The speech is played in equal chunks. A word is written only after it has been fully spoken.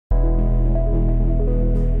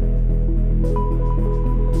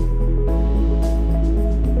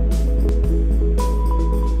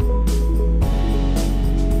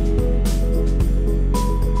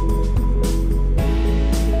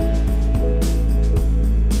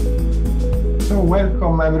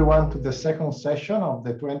welcome everyone to the second session of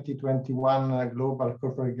the 2021 Global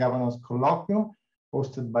Corporate Governance Colloquium,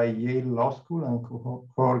 hosted by Yale Law School and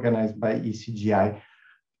co-organized by ECGI.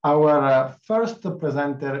 Our first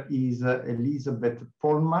presenter is Elizabeth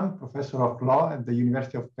Pollman, Professor of Law at the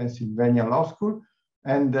University of Pennsylvania Law School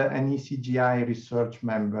and an ECGI research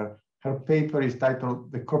member. Her paper is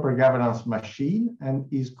titled The Corporate Governance Machine and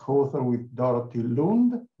is co-authored with Dorothy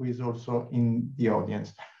Lund, who is also in the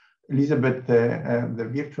audience. Elizabeth, the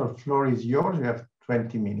virtual floor is yours. You have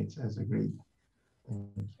 20 minutes as agreed.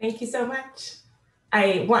 Thank you so much.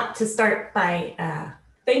 I want to start by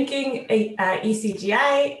thanking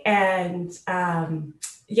ECGI and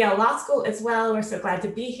Yale Law School as well. We're so glad to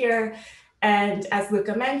be here. And as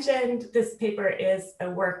Luca mentioned, this paper is a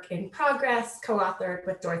work in progress, co-authored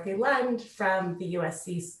with Dorothy Lund from the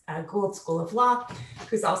USC Gould School of Law,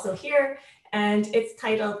 who's also here. And it's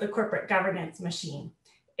titled The Corporate Governance Machine.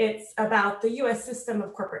 It's about the US system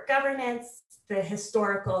of corporate governance, the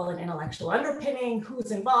historical and intellectual underpinning, who's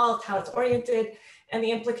involved, how it's oriented, and the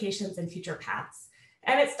implications and future paths.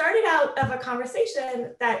 And it started out of a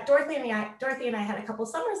conversation that Dorothy and I had a couple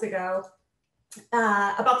summers ago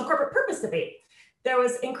about the corporate purpose debate. There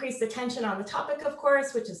was increased attention on the topic, of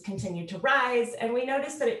course, which has continued to rise. And we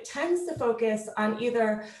noticed that it tends to focus on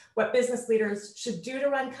either what business leaders should do to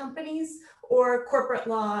run companies or corporate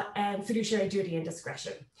law and fiduciary duty and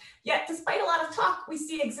discretion. Yet, despite a lot of talk, we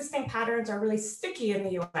see existing patterns are really sticky in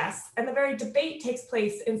the US, and the very debate takes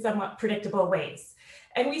place in somewhat predictable ways.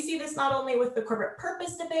 And we see this not only with the corporate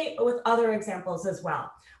purpose debate, but with other examples as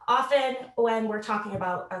well. Often when we're talking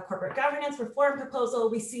about a corporate governance reform proposal,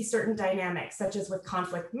 we see certain dynamics, such as with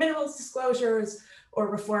conflict minerals disclosures or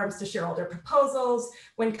reforms to shareholder proposals,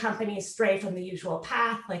 when companies stray from the usual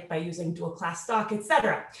path, like by using dual class stock, et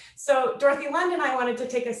cetera. So Dorothy Lund and I wanted to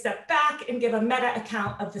take a step back and give a meta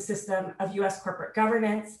account of the system of US corporate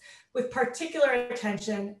governance, with particular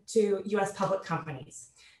attention to US public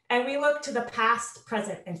companies. And we look to the past,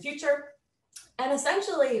 present, and future. And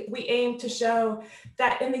essentially, we aim to show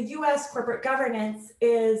that in the US, corporate governance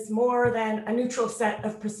is more than a neutral set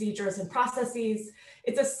of procedures and processes.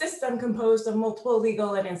 It's a system composed of multiple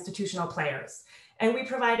legal and institutional players. And we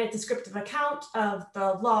provide a descriptive account of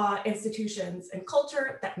the law, institutions, and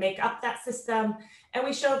culture that make up that system. And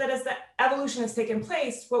we show that as the evolution has taken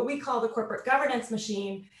place, what we call the corporate governance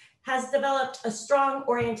machine has developed a strong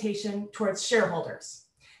orientation towards shareholders.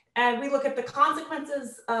 And we look at the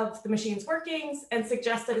consequences of the machine's workings and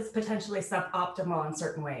suggest that it's potentially suboptimal in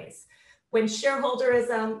certain ways. When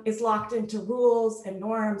shareholderism is locked into rules and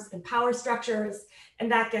norms and power structures,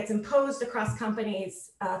 and that gets imposed across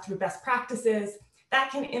companies through best practices,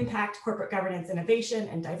 that can impact corporate governance innovation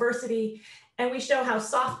and diversity. And we show how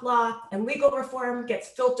soft law and legal reform gets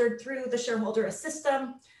filtered through the shareholder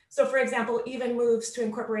system. So for example, even moves to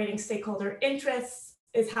incorporating stakeholder interests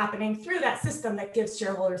is happening through that system that gives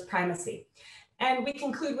shareholders primacy. And we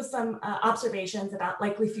conclude with some observations about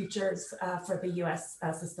likely futures for the US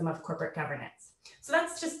system of corporate governance. So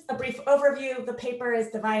that's just a brief overview. The paper is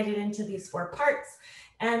divided into these 4 parts,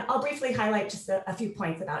 and I'll briefly highlight just a few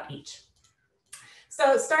points about each.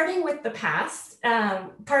 So starting with the past,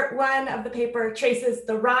 part 1 of the paper traces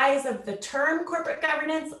the rise of the term corporate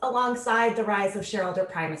governance alongside the rise of shareholder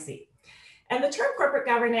primacy. And the term corporate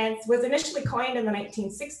governance was initially coined in the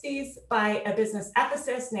 1960s by a business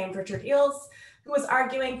ethicist named Richard Eels, who was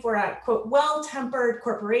arguing for a, quote, well-tempered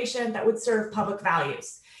corporation that would serve public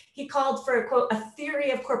values. He called for, quote, a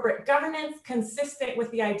theory of corporate governance consistent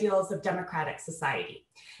with the ideals of democratic society.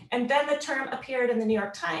 And then the term appeared in the New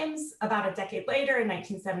York Times about a decade later in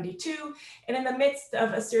 1972, and in the midst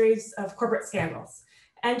of a series of corporate scandals.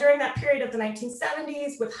 And during that period of the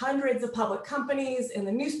 1970s, with hundreds of public companies in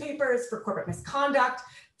the newspapers for corporate misconduct,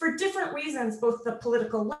 for different reasons, both the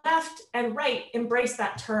political left and right embraced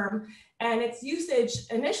that term, and its usage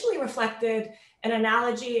initially reflected an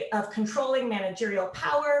analogy of controlling managerial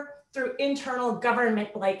power through internal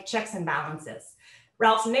government-like checks and balances.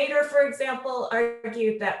 Ralph Nader, for example,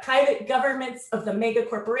 argued that private governments of the mega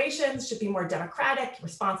corporations should be more democratic,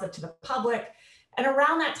 responsive to the public. And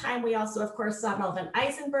around that time, we also, of course, saw Melvin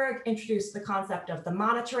Eisenberg introduce the concept of the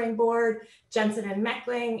monitoring board. Jensen and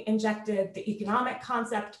Meckling injected the economic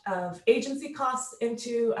concept of agency costs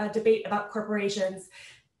into a debate about corporations.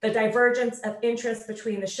 The divergence of interest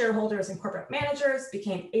between the shareholders and corporate managers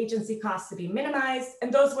became agency costs to be minimized,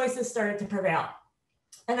 and those voices started to prevail.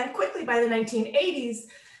 And then quickly by the 1980s,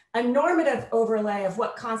 a normative overlay of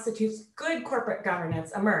what constitutes good corporate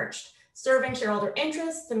governance emerged, serving shareholder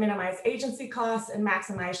interests to minimize agency costs and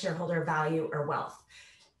maximize shareholder value or wealth.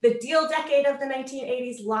 The deal decade of the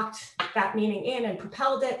 1980s locked that meaning in and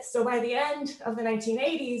propelled it. So by the end of the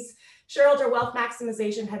 1980s, shareholder wealth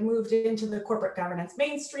maximization had moved into the corporate governance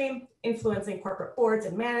mainstream, influencing corporate boards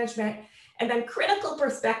and management. And then critical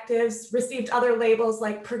perspectives received other labels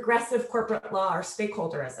like progressive corporate law or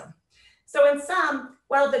stakeholderism. So in sum,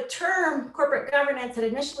 while the term corporate governance had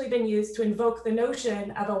initially been used to invoke the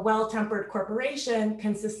notion of a well-tempered corporation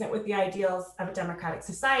consistent with the ideals of a democratic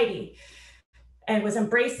society, and was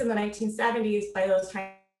embraced in the 1970s by those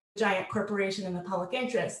trying to giant corporation in the public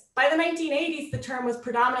interest, by the 1980s, the term was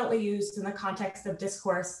predominantly used in the context of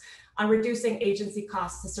discourse on reducing agency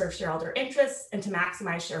costs to serve shareholder interests and to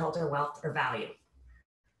maximize shareholder wealth or value.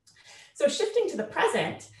 So shifting to the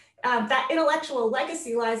present, that intellectual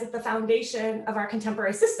legacy lies at the foundation of our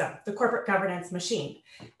contemporary system, the corporate governance machine.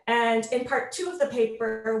 And in part 2 of the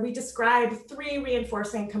paper, we describe 3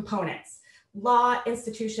 reinforcing components: law,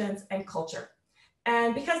 institutions, and culture.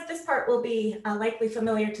 And because this part will be likely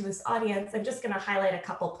familiar to this audience, I'm just going to highlight a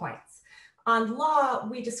couple points. On law,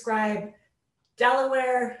 we describe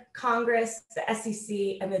Delaware, Congress, the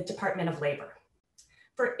SEC, and the Department of Labor.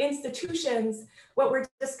 For institutions, what we're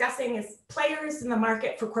discussing is players in the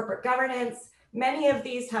market for corporate governance. Many of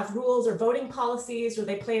these have rules or voting policies, or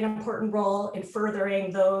they play an important role in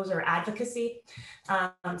furthering those or advocacy,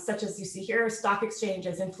 such as you see here: stock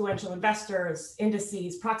exchanges, influential investors,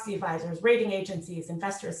 indices, proxy advisors, rating agencies,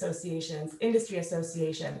 investor associations, industry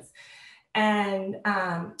associations. And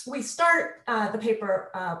we start the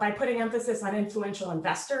paper by putting emphasis on influential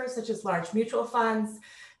investors, such as large mutual funds,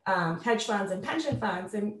 hedge funds, and pension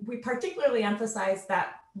funds. And we particularly emphasize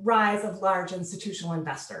that rise of large institutional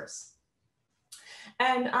investors.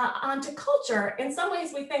 And on to culture. In some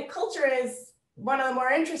ways, we think culture is one of the more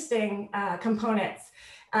interesting components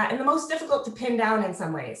and the most difficult to pin down in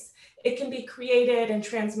some ways. It can be created and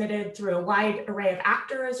transmitted through a wide array of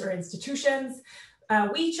actors or institutions.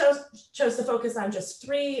 We chose to focus on just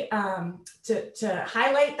 3 to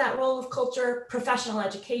highlight that role of culture: professional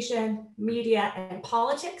education, media, and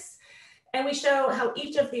politics. And we show how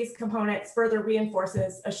each of these components further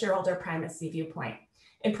reinforces a shareholder primacy viewpoint.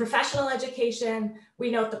 In professional education,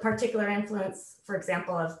 we note the particular influence, for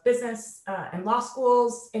example, of business and law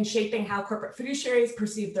schools in shaping how corporate fiduciaries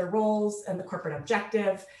perceive their roles and the corporate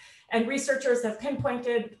objective. And researchers have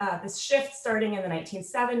pinpointed this shift starting in the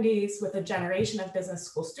 1970s with a generation of business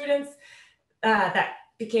school students that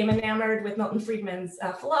became enamored with Milton Friedman's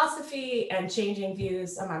philosophy and changing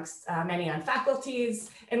views amongst many on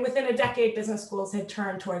faculties. And within a decade, business schools had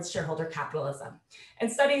turned towards shareholder capitalism.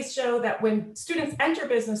 And studies show that when students enter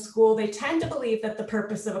business school, they tend to believe that the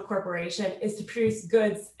purpose of a corporation is to produce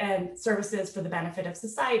goods and services for the benefit of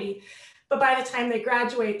society. But by the time they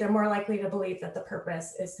graduate, they're more likely to believe that the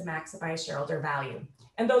purpose is to maximize shareholder value.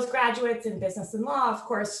 And those graduates in business and law, of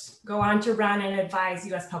course, go on to run and advise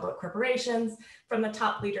US public corporations from the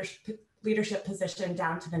top leadership position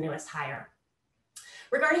down to the newest hire.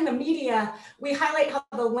 Regarding the media, we highlight how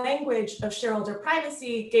the language of shareholder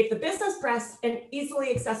primacy gave the business press an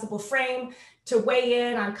easily accessible frame to weigh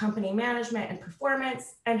in on company management and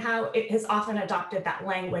performance, and how it has often adopted that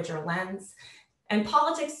language or lens. And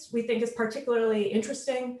politics, we think, is particularly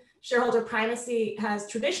interesting. Shareholder primacy has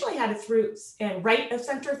traditionally had its roots in right of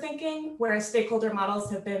center thinking, whereas stakeholder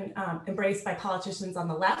models have been embraced by politicians on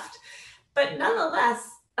the left. But nonetheless,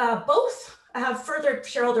 both have furthered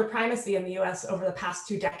shareholder primacy in the US over the past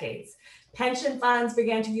 2 decades. Pension funds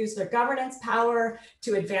began to use their governance power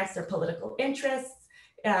to advance their political interests,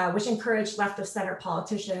 which encouraged left of center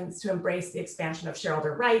politicians to embrace the expansion of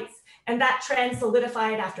shareholder rights. And that trend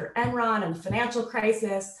solidified after Enron and the financial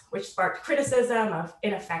crisis, which sparked criticism of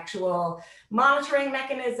ineffectual monitoring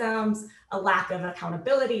mechanisms, a lack of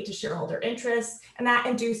accountability to shareholder interests, and that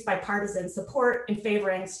induced bipartisan support in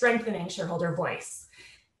favoring strengthening shareholder voice.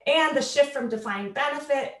 And the shift from defined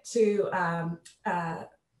benefit to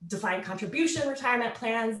defined contribution retirement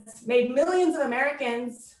plans made millions of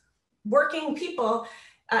Americans, working people,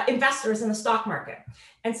 investors in the stock market.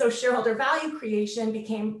 And so shareholder value creation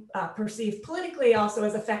became perceived politically also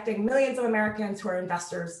as affecting millions of Americans who are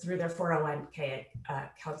investors through their 401k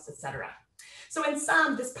accounts, et cetera. So in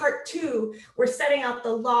sum, this part 2, we're setting out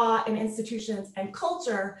the law and institutions and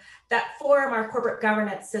culture that form our corporate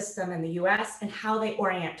governance system in the US and how they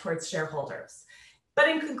orient towards shareholders. But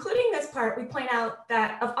in concluding this part, we point out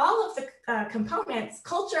that of all of the components,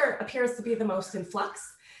 culture appears to be the most in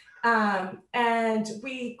flux. And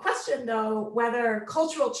we question, though, whether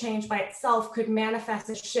cultural change by itself could manifest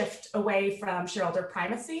a shift away from shareholder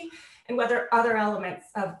primacy, and whether other elements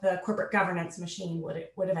of the corporate governance machine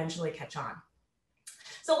would eventually catch on.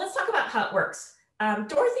 So let's talk about how it works.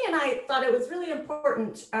 Dorothy and I thought it was really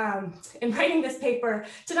important in writing this paper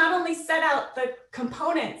to not only set out the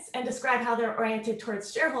components and describe how they're oriented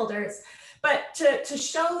towards shareholders, but to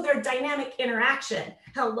show their dynamic interaction,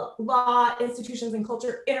 how law, institutions, and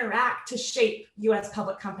culture interact to shape US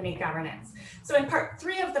public company governance. So in part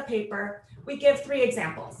 3 of the paper, we give 3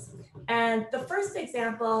 examples. And the first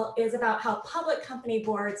example is about how public company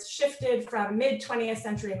boards shifted from mid-20th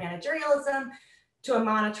century managerialism to a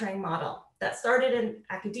monitoring model that started in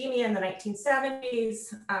academia in the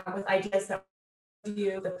 1970s with ideas that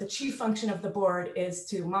view that the chief function of the board is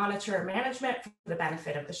to monitor management for the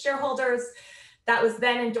benefit of the shareholders. That was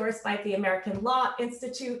then endorsed by the American Law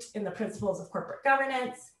Institute in the Principles of Corporate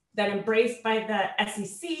Governance, then embraced by the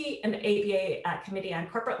SEC and the ABA Committee on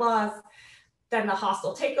Corporate Laws. Then the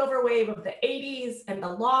hostile takeover wave of the 80s and the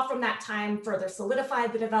law from that time further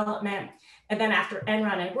solidified the development. And then after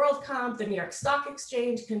Enron and WorldCom, the New York Stock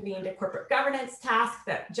Exchange convened a corporate governance task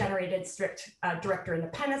that generated strict director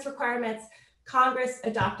independence requirements. Congress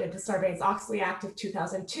adopted the Sarbanes-Oxley Act of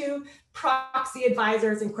 2002. Proxy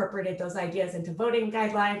advisors incorporated those ideas into voting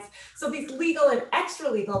guidelines. So these legal and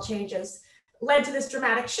extra-legal changes led to this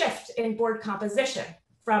dramatic shift in board composition.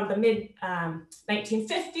 From the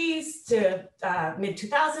mid-1950s to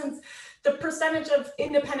mid-2000s, the percentage of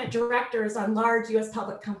independent directors on large US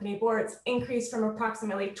public company boards increased from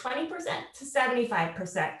approximately 20% to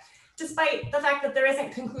 75%, despite the fact that there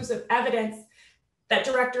isn't conclusive evidence that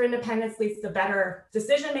director independence leads to better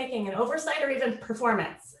decision-making and oversight or even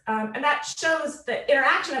performance. And that shows the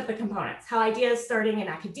interaction of the components, how ideas starting in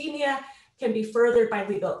academia can be furthered by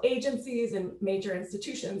legal agencies and major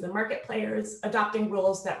institutions and market players adopting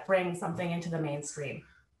rules that bring something into the mainstream.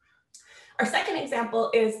 Our second example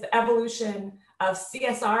is the evolution of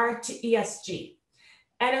CSR to ESG.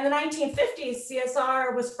 And in the 1950s,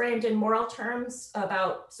 CSR was framed in moral terms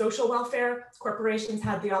about social welfare. Corporations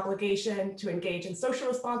had the obligation to engage in social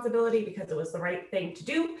responsibility because it was the right thing to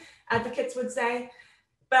do, advocates would say.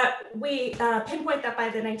 But we pinpoint that by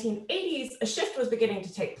the 1980s, a shift was beginning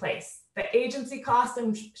to take place. The agency cost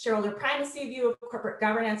and shareholder primacy view of corporate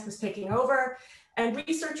governance was taking over, and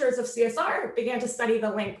researchers of CSR began to study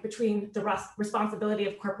the link between the responsibility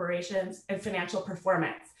of corporations and financial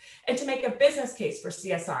performance, and to make a business case for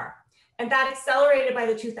CSR. And that accelerated by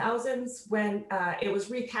the 2000s when it was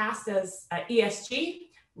recast as ESG,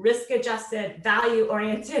 risk-adjusted,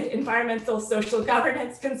 value-oriented environmental social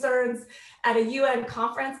governance concerns, at a UN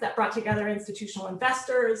conference that brought together institutional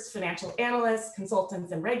investors, financial analysts,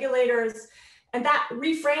 consultants, and regulators. And that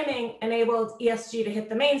reframing enabled ESG to hit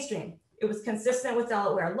the mainstream. It was consistent with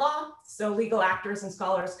Delaware law, so legal actors and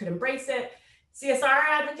scholars could embrace it. CSR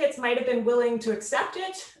advocates might have been willing to accept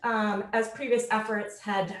it as previous efforts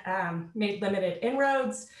had made limited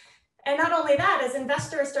inroads. And not only that, as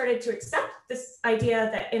investors started to accept this idea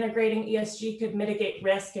that integrating ESG could mitigate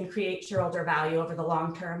risk and create shareholder value over the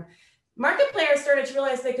long term, market players started to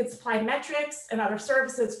realize they could supply metrics and other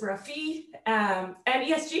services for a fee, and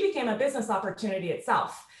ESG became a business opportunity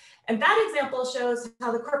itself. And that example shows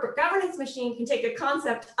how the corporate governance machine can take a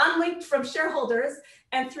concept unlinked from shareholders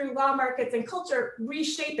and through law, markets, and culture,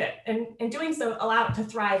 reshape it, and in doing so, allow it to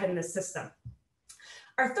thrive in this system.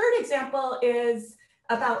 Our third example is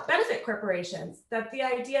about benefit corporations, that the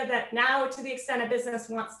idea that now, to the extent a business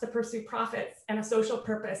wants to pursue profits and a social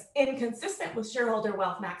purpose inconsistent with shareholder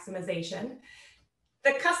wealth maximization,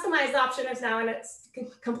 the customized option is now in a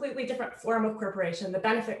completely different form of corporation, the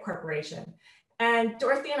benefit corporation. And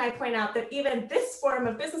Dorothy and I point out that even this form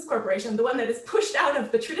of business corporation, the one that is pushed out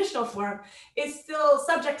of the traditional form, is still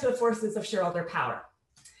subject to the forces of shareholder power.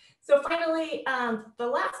 So finally, the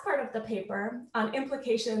last part of the paper on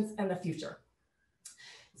implications and the future.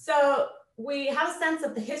 So we have a sense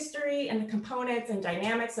of the history and the components and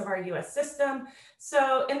dynamics of our US system.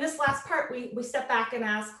 So in this last part, we step back and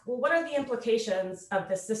ask, well, what are the implications of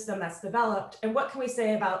this system that's developed? And what can we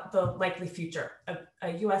say about the likely future of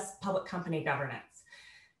a US public company governance?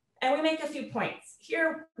 And we make a few points.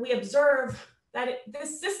 Here we observe that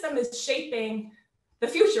this system is shaping the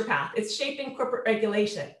future path. It's shaping corporate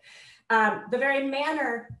regulation. The very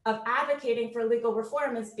manner of advocating for legal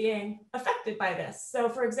reform is being affected by this. So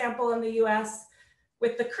for example, in the US,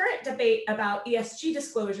 with the current debate about ESG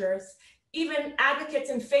disclosures, even advocates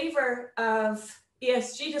in favor of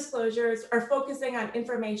ESG disclosures are focusing on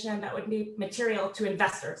information that would be material to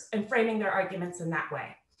investors and framing their arguments in that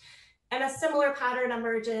way. And a similar pattern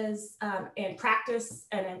emerges in practice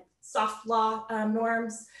and in soft law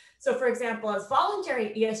norms. So for example, as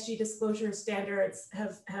voluntary ESG disclosure standards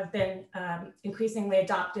have been increasingly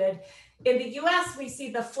adopted, in the US, we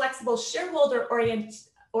see the flexible shareholder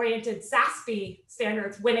oriented SASB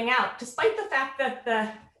standards winning out, despite the fact that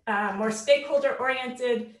the more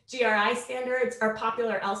stakeholder-oriented GRI standards are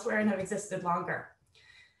popular elsewhere and have existed longer.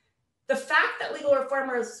 The fact that legal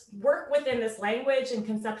reformers work within this language and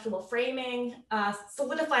conceptual framing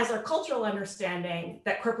solidifies our cultural understanding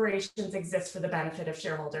that corporations exist for the benefit of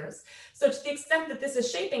shareholders. So to the extent that this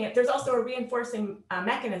is shaping it, there's also a reinforcing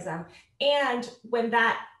mechanism. And when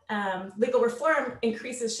that legal reform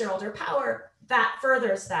increases shareholder power, that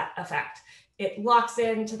furthers that effect. It locks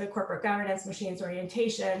into the corporate governance machine's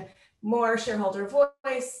orientation, more shareholder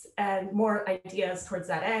voice and more ideas towards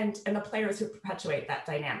that end, and the players who perpetuate that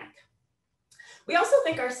dynamic. We also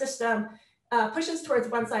think our system pushes towards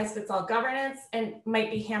one-size-fits-all governance and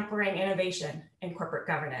might be hampering innovation in corporate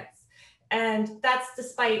governance. And that's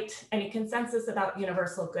despite any consensus about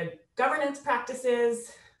universal good governance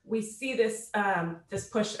practices. We see this, this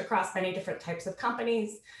push across many different types of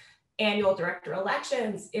companies: annual director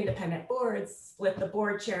elections, independent boards, split the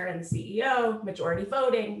board chair and the CEO, majority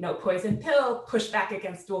voting, no poison pill, pushback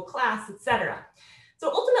against dual class, etc.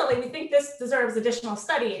 So ultimately, we think this deserves additional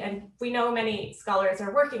study, and we know many scholars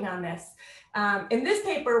are working on this. In this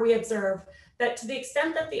paper, we observe that to the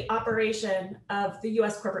extent that the operation of the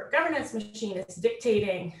US corporate governance machine is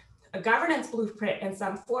dictating a governance blueprint in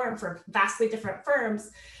some form for vastly different firms,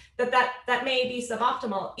 that may be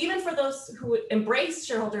suboptimal, even for those who embrace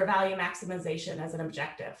shareholder value maximization as an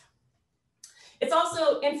objective. It's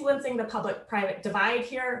also influencing the public-private divide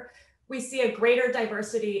here. We see a greater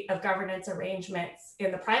diversity of governance arrangements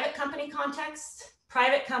in the private company context.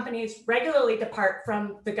 Private companies regularly depart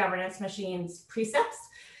from the governance machine's precepts.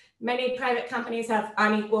 Many private companies have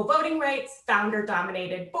unequal voting rights,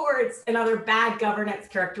 founder-dominated boards, and other bad governance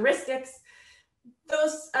characteristics.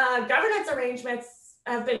 Those governance arrangements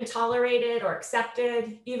have been tolerated or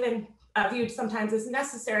accepted, even viewed sometimes as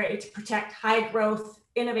necessary to protect high-growth,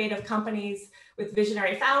 innovative companies with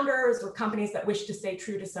visionary founders or companies that wish to stay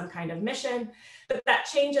true to some kind of mission. But that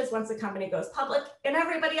changes once a company goes public, and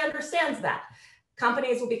everybody understands that.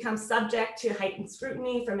 Companies will become subject to heightened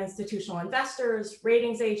scrutiny from institutional investors,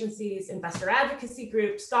 ratings agencies, investor advocacy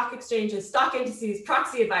groups, stock exchanges, stock indices,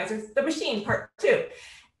 proxy advisors, the machine, part 2,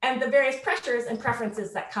 and the various pressures and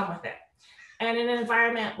preferences that come with it. And in an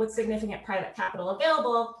environment with significant private capital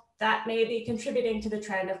available, that may be contributing to the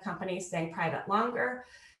trend of companies staying private longer.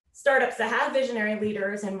 Startups that have visionary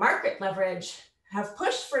leaders and market leverage have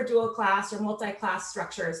pushed for dual class or multi-class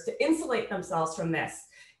structures to insulate themselves from this.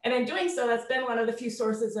 And in doing so, that's been one of the few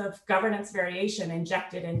sources of governance variation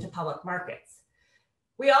injected into public markets.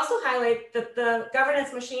 We also highlight that the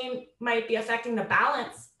governance machine might be affecting the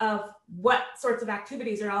balance of what sorts of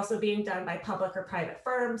activities are also being done by public or private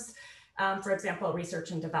firms, for example,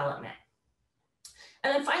 research and development.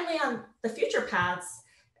 And then finally, on the future paths,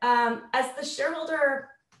 as the shareholder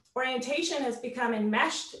orientation has become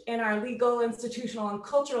enmeshed in our legal, institutional, and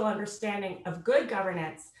cultural understanding of good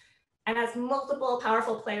governance, and as multiple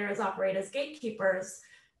powerful players operate as gatekeepers,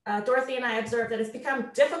 Dorothy and I observed that it's become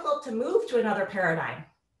difficult to move to another paradigm,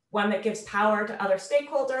 one that gives power to other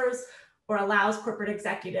stakeholders or allows corporate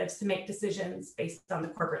executives to make decisions based on the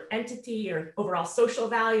corporate entity or overall social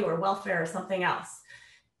value or welfare or something else.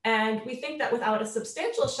 And we think that without a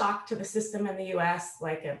substantial shock to the system in the US,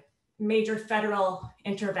 like a major federal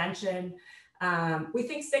intervention, we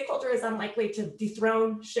think stakeholder is unlikely to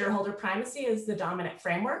dethrone shareholder primacy as the dominant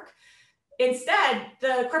framework. Instead,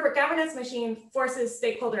 the corporate governance machine forces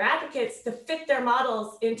stakeholder advocates to fit their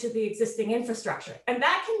models into the existing infrastructure. And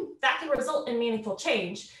that can result in meaningful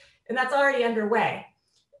change, and that's already underway.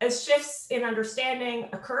 As shifts in understanding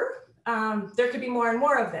occur, there could be more and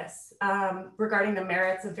more of this regarding the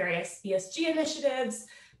merits of various ESG initiatives,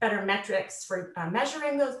 better metrics for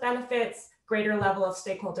measuring those benefits, greater level of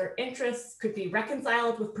stakeholder interests could be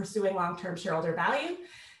reconciled with pursuing long-term shareholder value.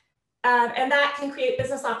 And that can create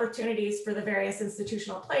business opportunities for the various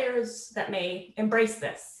institutional players that may embrace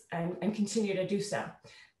this and continue to do so.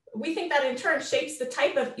 We think that in turn shapes the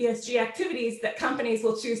type of ESG activities that companies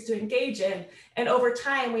will choose to engage in. And over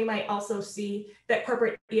time, we might also see that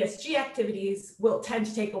corporate ESG activities will tend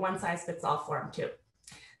to take a one-size-fits-all form too.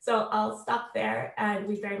 So I'll stop there, and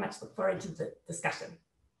we very much look forward to the discussion.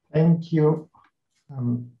 Thank you.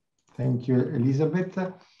 Thank you, Elizabeth.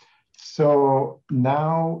 So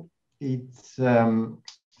now it's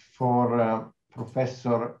for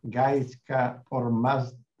Professor Gaizka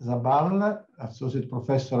Ormazaba, Associate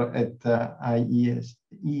Professor at IESE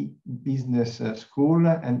Business School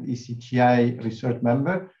and ECGI Research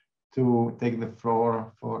Member, to take the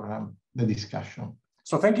floor for the discussion.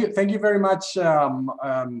 So thank you very much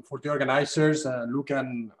for the organizers, Luca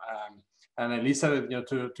and Elizabeth,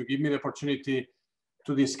 to give me the opportunity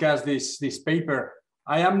to discuss this paper.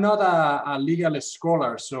 I am not a legal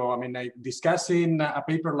scholar, so I mean, discussing a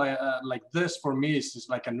paper like this for me is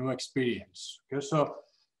like a new experience. Okay, so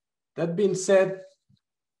that being said,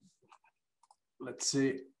 let's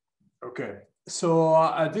see. Okay,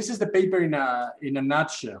 so this is the paper in a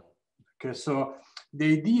nutshell. Okay, so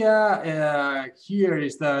the idea here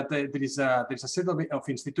is that there's a set of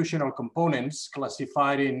institutional components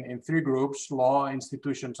classified in 3 groups: law,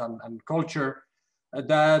 institutions, and culture.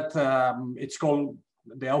 That it's called,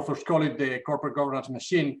 the authors call it the corporate governance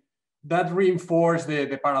machine, that reinforce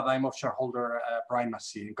the paradigm of shareholder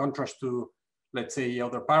primacy, in contrast to, let's say,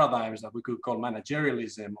 other paradigms that we could call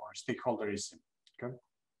managerialism or stakeholderism. Okay.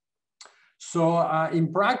 So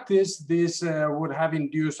in practice, this would have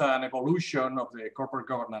induced an evolution of the corporate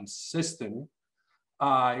governance system.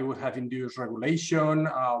 It would have induced regulation,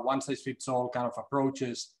 one-size-fits-all kind of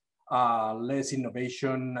approaches, less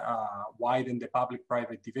innovation, widen the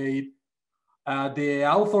public-private debate. The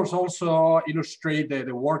authors also illustrate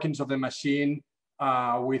the workings of the machine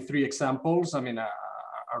with 3 examples. I mean, a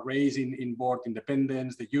raise in board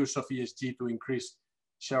independence, the use of ESG to increase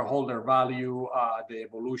shareholder value, the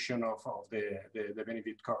evolution of the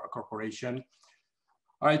benefit corporation.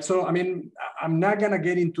 All right, so I mean, I'm not gonna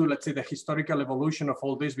get into, let's say, the historical evolution of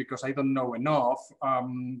all this because I don't know enough.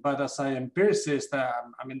 But as an empiricist,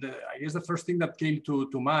 I mean, I guess the first thing that came to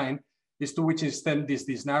mind is to which extent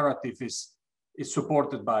this narrative is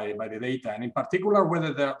supported by the data, and in particular,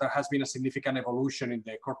 whether there has been a significant evolution in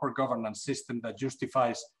the corporate governance system that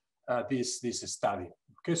justifies this study.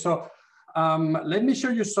 Okay, so let me show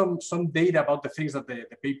you some data about the things that the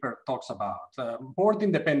paper talks about. Board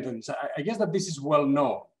independence, I guess that this is well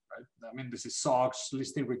known, right? I mean, this is SOX,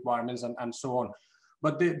 listing requirements, and so on.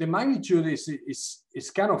 But the magnitude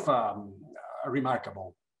is kind of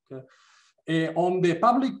remarkable. Okay? On the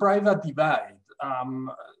public-private divide,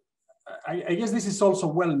 I guess this is also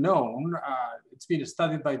well known. It's been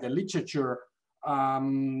studied by the literature.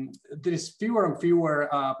 There is fewer and fewer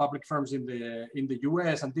public firms in the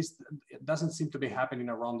US, and this doesn't seem to be happening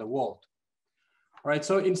around the world. All right,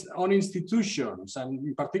 so on institutions, and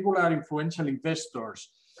in particular influential investors,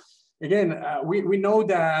 again, we know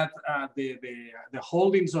that the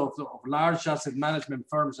holdings of large asset management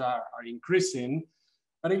firms are increasing,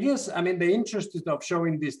 but I guess, I mean, the interest of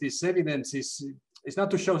showing this evidence is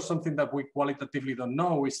not to show something that we qualitatively don't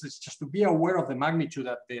know, it's just to be aware of the magnitude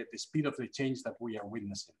of the speed of the change that we are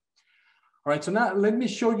witnessing. All right, so now let me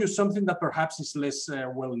show you something that perhaps is less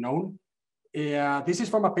well known. This is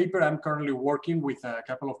from a paper I'm currently working with a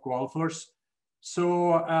couple of co-authors.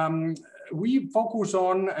 So we focus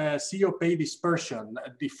on CEO pay dispersion,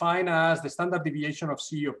 defined as the standard deviation of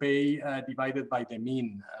CEO pay divided by the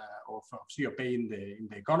mean of CEO pay in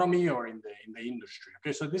the economy or in the industry.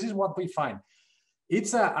 Okay, so this is what we find.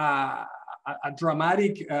 It's a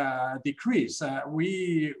dramatic decrease.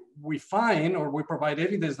 We find, or we provide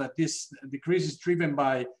evidence that this decrease is driven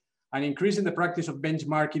by an increase in the practice of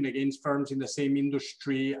benchmarking against firms in the same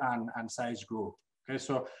industry and size group. Okay,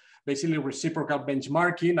 so basically reciprocal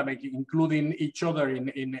benchmarking, I mean, including each other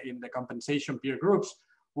in the compensation peer groups,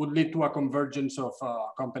 would lead to a convergence of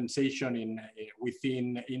compensation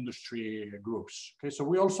within industry groups. Okay, so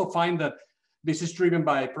we also find that this is driven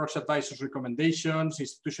by proxy advisors' recommendations,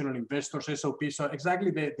 institutional investors, SOP, so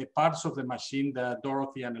exactly the parts of the machine that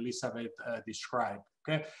Dorothy and Elizabeth described,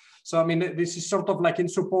 okay? So, I mean, this is sort of like in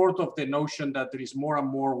support of the notion that there is more and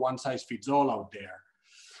more one-size-fits-all out there.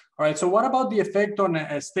 All right, so what about the effect on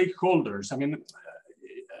stakeholders? I mean,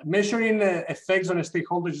 measuring effects on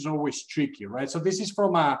stakeholders is always tricky, right? So this is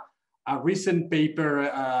from a recent paper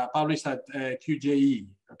published at QJE,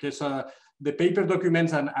 okay? So the paper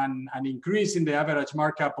documents an increase in the average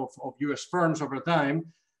markup of US firms over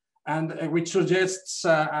time, and which suggests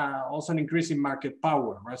also an increase in market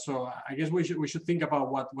power, right? So I guess we should think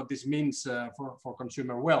about what this means for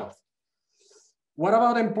consumer wealth. What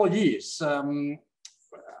about employees?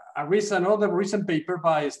 Another recent paper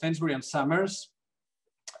by Stensbury and Summers,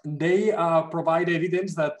 they provide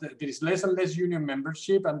evidence that there is less and less union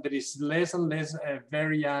membership, and there is less and less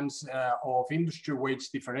variance of industry wage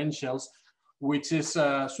differentials, which is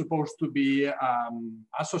supposed to be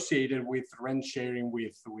associated with rent sharing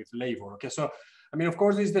with labor. Okay, so I mean, of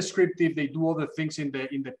course, it's descriptive. They do other things in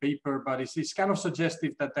the paper, but it's kind of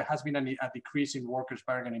suggestive that there has been a decrease in workers'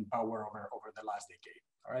 bargaining power over the last decade.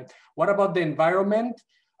 All right. What about the environment?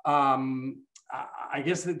 I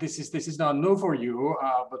guess that this is not new for you,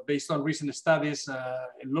 but based on recent studies,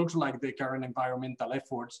 it looks like the current environmental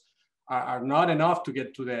efforts are not enough to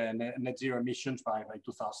get to the net zero emissions by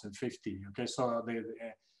 2050. Okay, so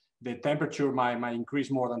the temperature might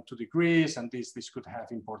increase more than 2 degrees, and this could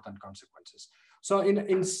have important consequences. So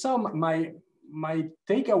in sum, my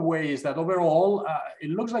takeaway is that overall,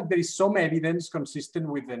 it looks like there is some evidence consistent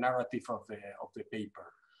with the narrative of the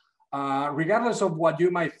paper. Regardless of what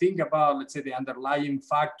you might think about, let's say, the underlying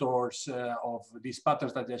factors of these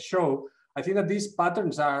patterns that I show, I think that these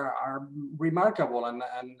patterns are remarkable and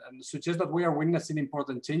suggest that we are witnessing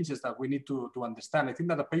important changes that we need to understand. I think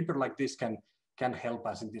that a paper like this can help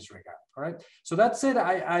us in this regard. All right. So that said,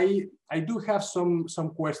 I do have some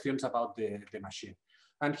questions about the machine.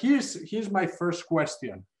 And here's my first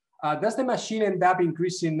question. Does the machine end up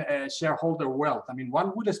increasing shareholder wealth? I mean,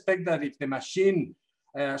 one would expect that if the machine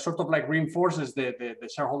sort of like reinforces the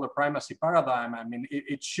shareholder primacy paradigm, I mean,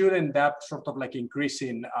 it should end up sort of like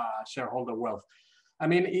increasing shareholder wealth. I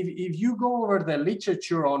mean, if you go over the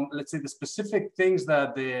literature on, let's say, the specific things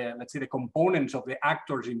that let's say, the components of the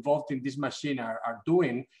actors involved in this machine are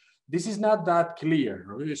doing, this is not that clear.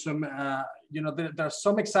 Some, you know, there are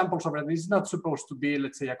some examples of it. This is not supposed to be,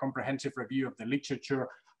 let's say, a comprehensive review of the literature.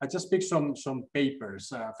 I just picked some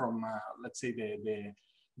papers from, let's say,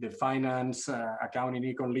 the finance, accounting,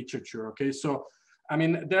 econ literature. Okay, so I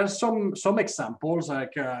mean, there are some examples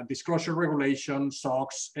like disclosure regulation,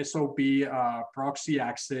 SOX, SOP, proxy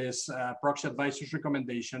access, proxy advisors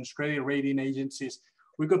recommendations, credit rating agencies.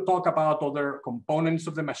 We could talk about other components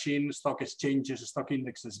of the machine, stock exchanges, stock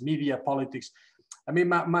indexes, media, politics. I mean,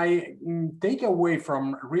 my takeaway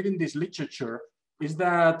from reading this literature is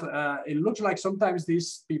that it looks like sometimes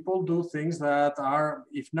these people do things that are,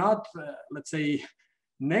 if not, let's say,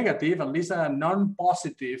 negative, at least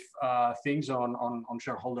non-positive things on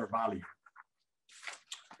shareholder value.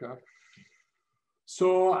 Okay.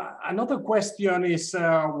 So another question is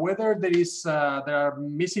whether there are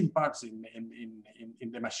missing parts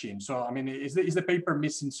in the machine. So I mean, is the paper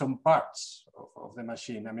missing some parts of the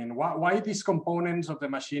machine? I mean, why these components of the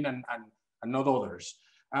machine and not others?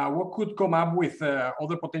 What could come up with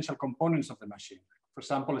other potential components of the machine? For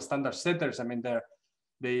example, standard setters. I mean,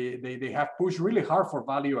 they have pushed really hard for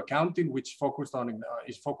value accounting, which is focused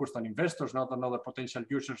on investors, not on other potential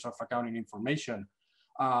users of accounting information.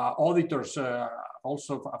 Auditors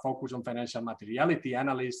also focus on financial materiality.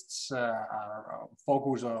 Analysts are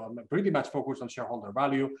pretty much focused on shareholder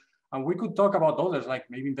value. And we could talk about others like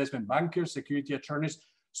maybe investment bankers, security attorneys.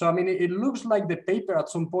 So, I mean, it looks like the paper at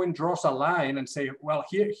some point draws a line and say, well,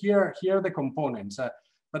 here are the components.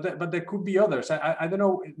 But there could be others. I don't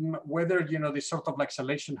know whether, you know, this sort of like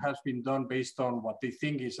selection has been done based on what they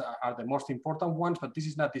think are the most important ones, but this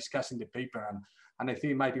is not discussed in the paper, and I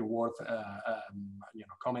think it might be worth you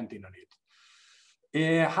know, commenting on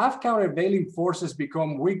it. Have countervailing forces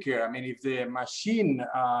become weaker? I mean, if the machine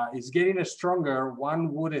is getting stronger,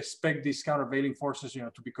 one would expect these countervailing forces, you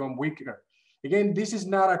know, to become weaker. Again, this is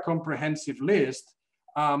not a comprehensive list.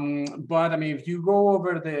 But I mean, if you go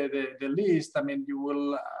over the list, I mean, you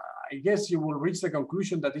will, I guess you will reach the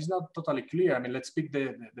conclusion that it's not totally clear. I mean, let's pick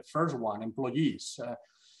the first one, employees.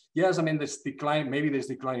 Yes, I mean, there's decline, maybe there's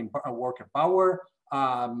declining worker power.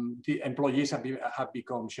 The employees have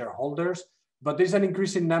become shareholders, but there's an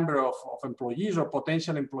increasing number of employees or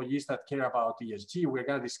potential employees that care about ESG. We're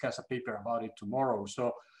going to discuss a paper about it tomorrow.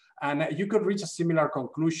 So, and you could reach a similar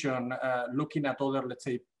conclusion looking at other, let's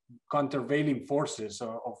say, countervailing forces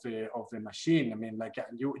of the machine. I mean, like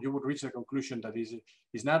you would reach the conclusion that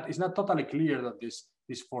it's not totally clear that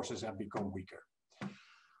these forces have become weaker.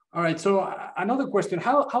 All right. So another question: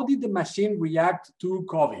 how did the machine react to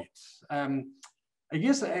COVID? I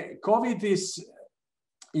guess COVID is,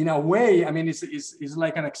 in a way, I mean, it's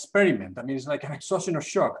like an experiment. I mean, it's like an exhaustion or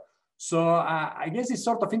shock. So I guess it's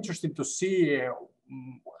sort of interesting to see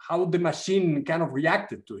how the machine kind of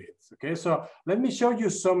reacted to it. Okay, so let me show you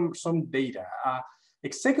some data.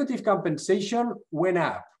 Executive compensation went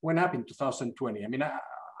up in 2020. I mean,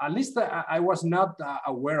 at least I was not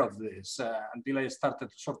aware of this until I started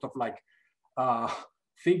sort of like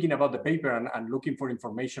thinking about the paper and looking for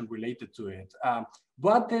information related to it.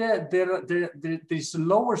 But there is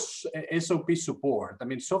lower SOP support. I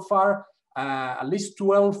mean, so far, at least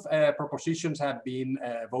 12 propositions have been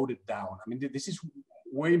voted down. I mean, this is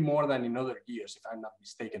way more than in other years, if I'm not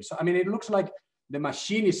mistaken. So, I mean, it looks like the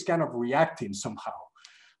machine is kind of reacting somehow.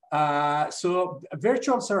 So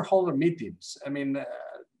virtual shareholder meetings. I mean,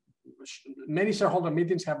 many shareholder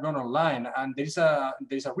meetings have gone online, and there's a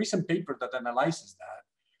recent paper that analyzes that.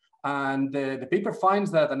 And the paper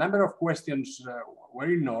finds that a number of questions were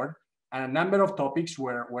ignored and a number of topics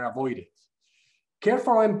were avoided. Care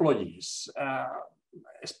for employees,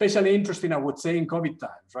 especially interesting, I would say, in COVID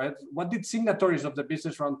times, right? What did signatories of the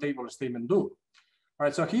Business Roundtable statement do? All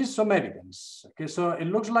right, so here's some evidence. Okay, so it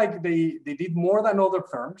looks like they did more than other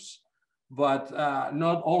firms, but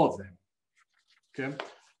not all of them. Okay,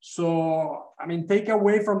 so I mean, take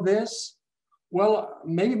away from this, well,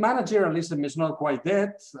 maybe managerialism is not quite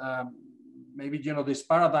dead. Maybe, you know, this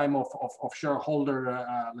paradigm of shareholder,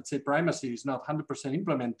 let's say, primacy is not 100%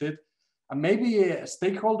 implemented. And maybe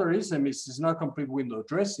stakeholderism is not complete window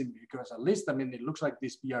dressing, because at least, I mean, it looks like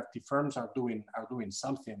these BRT firms are doing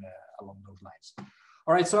something along those lines.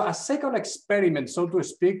 All right, so a second experiment, so to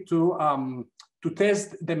speak, to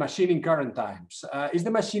test the machine in current times. Is the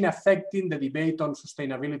machine affecting the debate on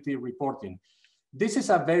sustainability reporting? This is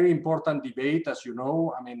a very important debate, as you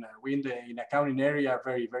know. I mean, we in the accounting area are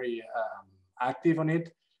very, very active on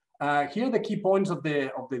it. Here are the key points of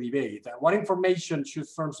the debate. What information should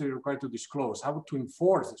firms be required to disclose? How to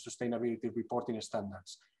enforce the sustainability reporting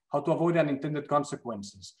standards? How to avoid unintended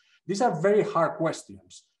consequences? These are very hard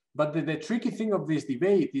questions. But the tricky thing of this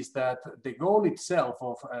debate is that the goal itself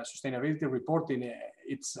of sustainability reporting,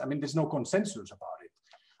 I mean, there's no consensus about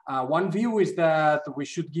it. One view is that we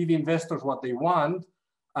should give investors what they want,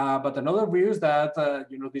 but another view is that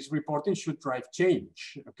you know, this reporting should drive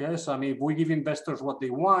change. Okay, so I mean, if we give investors what they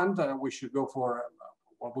want, we should go for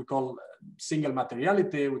what we call single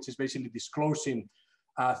materiality, which is basically disclosing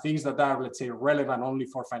things that are, let's say, relevant only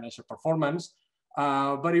for financial performance.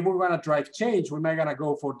 But if we want to drive change, we might gonna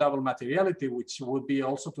go for double materiality, which would be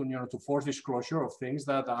also to, you know, to force disclosure of things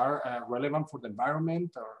that are relevant for the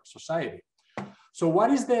environment or society. So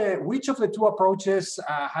which of the two approaches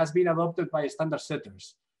has been adopted by standard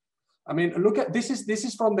setters? I mean, look at, this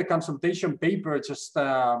is from the consultation paper just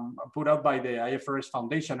put out by the IFRS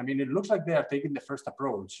Foundation. I mean, it looks like they are taking the first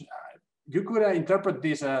approach. You could interpret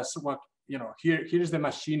this as what, you know, here's the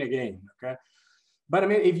machine again, okay? But I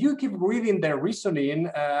mean, if you keep reading their reasoning,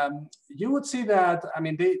 you would see that, I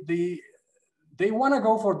mean, they want to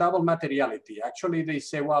go for double materiality. Actually, they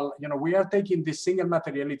say, well, you know, we are taking this single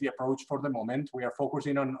materiality approach for the moment. We are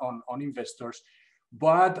focusing on investors,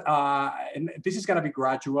 but and this is going to be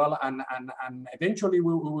gradual, and eventually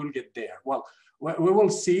we will get there. Well, we will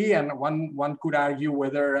see, and one could argue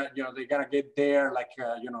whether, you know, they're going to get there, like,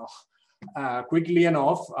 you know, quickly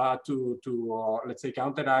enough to let's say,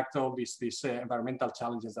 counteract all these environmental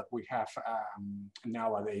challenges that we have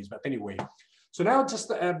nowadays. But anyway, so now just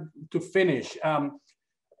to finish,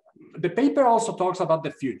 the paper also talks about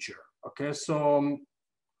the future. Okay, so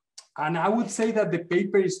and I would say that the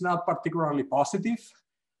paper is not particularly positive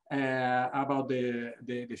about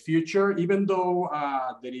the future, even though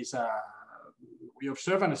there is we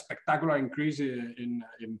observe a spectacular increase in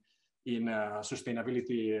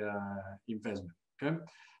sustainability investment. Okay,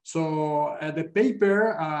 so the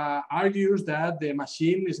paper argues that the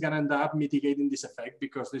machine is going to end up mitigating this effect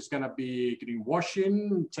because there's going to be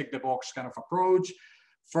greenwashing, check the box kind of approach.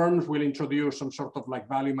 Firms will introduce some sort of like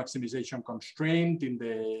value maximization constraint in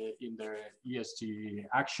their ESG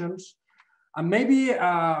actions. And maybe,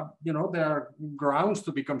 you know, there are grounds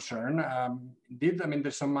to be concerned. Indeed, I mean,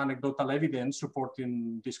 there's some anecdotal evidence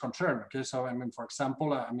supporting this concern. Okay, so I mean, for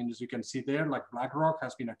example, I mean, as you can see there, like BlackRock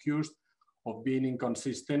has been accused of being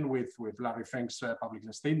inconsistent with Larry Fink's public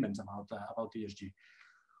statements about ESG.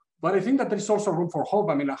 But I think that there is also room for hope.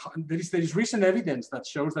 I mean, there is recent evidence that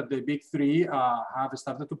shows that the big three have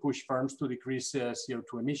started to push firms to decrease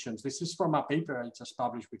CO2 emissions. This is from a paper I just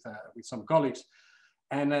published with some colleagues.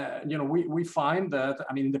 And, you know, we find that,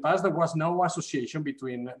 I mean, in the past, there was no association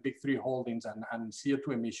between big three holdings and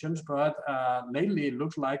CO2 emissions, but lately it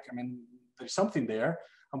looks like, I mean, there's something there.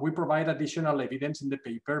 And we provide additional evidence in the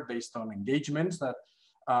paper based on engagements that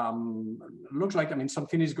looks like, I mean,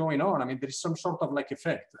 something is going on. I mean, there is some sort of like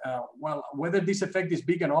effect. Well, whether this effect is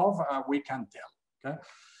big enough, we can't tell, okay?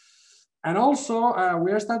 And also,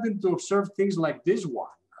 we are starting to observe things like this one.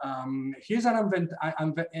 Here's an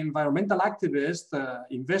environmental activist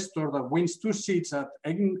investor that wins 2 seats at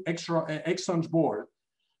Exxon's board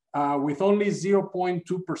with only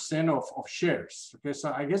 0.2% of shares. Okay,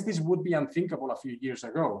 so I guess this would be unthinkable a few years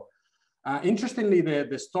ago. Interestingly,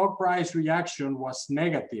 the stock price reaction was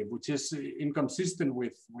negative, which is inconsistent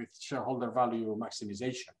with shareholder value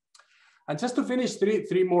maximization. And just to finish,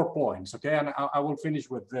 three more points, okay? And I will finish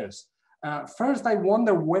with this. First, I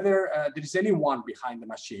wonder whether there is anyone behind the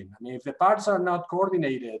machine. I mean, if the parts are not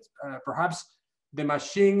coordinated, perhaps the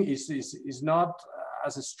machine is not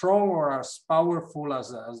as strong or as powerful as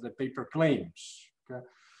the paper claims. Okay?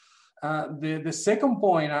 The second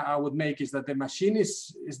point I would make is that the machine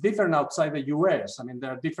is different outside the US. I mean,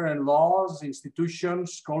 there are different laws,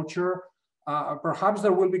 institutions, culture. Perhaps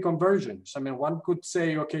there will be convergence. I mean, one could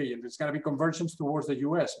say, okay, there's going to be convergence towards the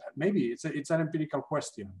US. Maybe it's an empirical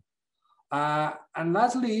question. And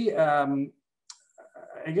lastly,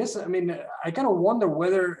 I guess, I mean, I kind of wonder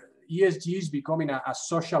whether ESG is becoming a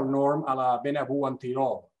social norm a la Benabou and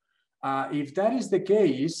Tirole. If that is the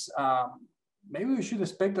case, maybe we should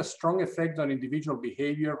expect a strong effect on individual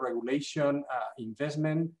behavior, regulation,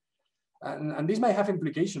 investment, and this might have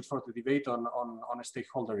implications for the debate on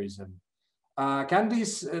stakeholderism. Can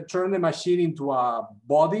this turn the machine into a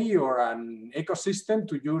body or an ecosystem,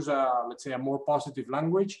 to use, let's say, a more positive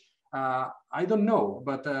language? I don't know,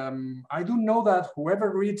 but I do know that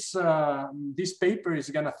whoever reads this paper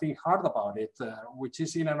is going to think hard about it, which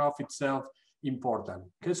is in and of itself important.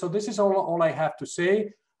 Okay, so this is all I have to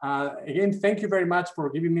say. Again, thank you very much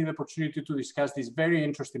for giving me the opportunity to discuss this very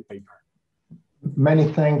interesting paper.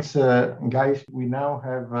 Many thanks, guys. We now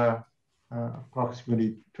have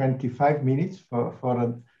approximately 25 minutes for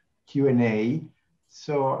a Q&A.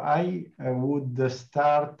 So I would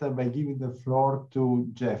start by giving the floor to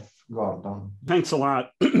Jeff Gordon. Thanks a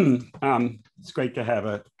lot. It's great to have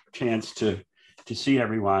a chance to see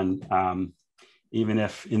everyone, even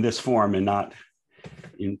if in this form and not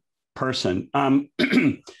in person.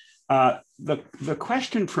 The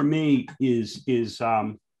question for me is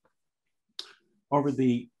over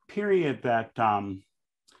the period that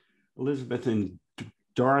Elizabeth and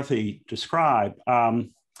Dorothy described,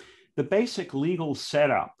 the basic legal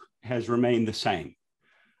setup has remained the same.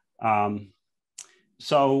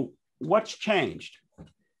 So what's changed?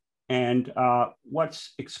 And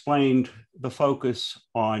what's explained the focus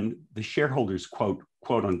on the shareholders, quote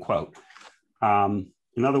unquote?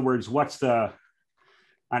 In other words, what's the,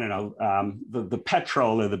 I don't know, the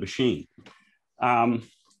petrol of the machine?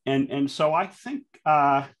 And so I think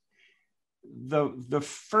the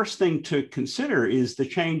first thing to consider is the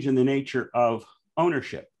change in the nature of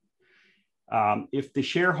ownership. If the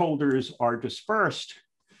shareholders are dispersed,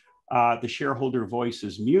 the shareholder voice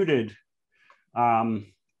is muted,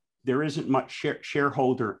 there isn't much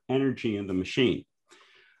shareholder energy in the machine.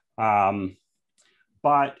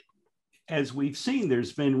 But as we've seen,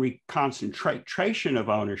 there's been reconcentration of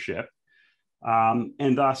ownership,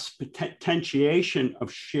 and thus potentiation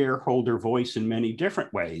of shareholder voice in many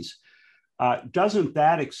different ways. Doesn't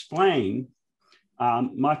that explain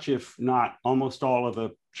much, if not almost all, of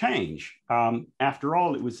the change? After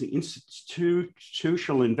all, it was the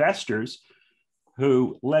institutional investors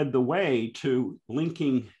who led the way to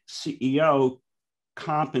linking CEO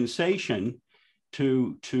compensation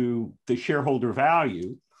to the shareholder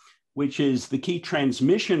value, which is the key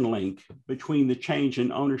transmission link between the change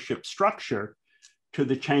in ownership structure to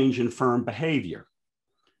the change in firm behavior.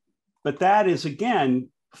 But that is, again,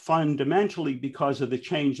 fundamentally because of the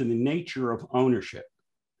change in the nature of ownership.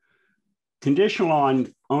 Conditional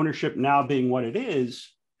on ownership now being what it is,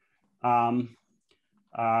 the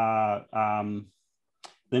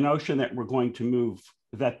notion that we're going to move,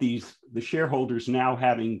 that the shareholders now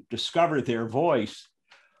having discovered their voice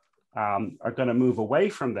are going to move away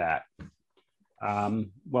from that.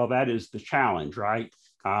 Well, that is the challenge, right?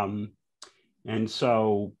 And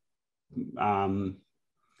so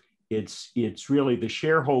it's really the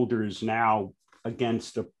shareholders now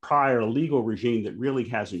against a prior legal regime that really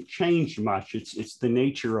hasn't changed much. It's the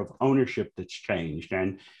nature of ownership that's changed.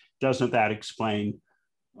 And doesn't that explain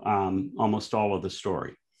almost all of the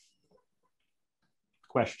story?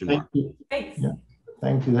 Question mark. Thank you. Thanks. Yeah.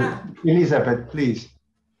 Thank you. Elizabeth, please.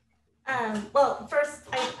 Well, first,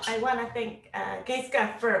 I want to thank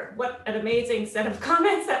Gaizka for what an amazing set of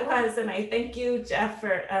comments that was. And I thank you, Jeff,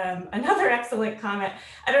 for another excellent comment.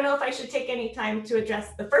 I don't know if I should take any time to address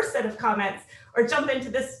the first set of comments or jump into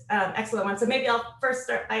this excellent one. So maybe I'll first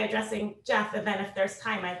start by addressing Jeff, and then if there's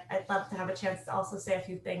time, I'd love to have a chance to also say a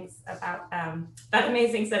few things about that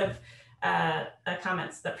amazing set of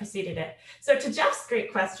comments that preceded it. So to Jeff's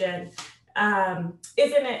great question,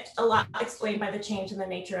 isn't it a lot explained by the change in the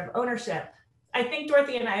nature of ownership? I think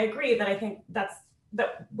Dorothy and I agree that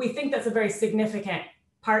we think that's a very significant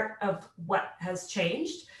part of what has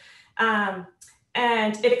changed, and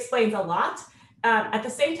it explains a lot. At the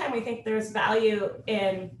same time, we think there's value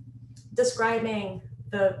in describing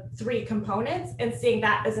the three components and seeing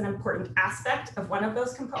that as an important aspect of one of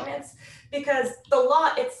those components, because the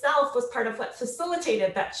law itself was part of what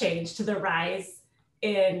facilitated that change to the rise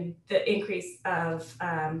in the increase of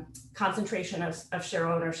concentration of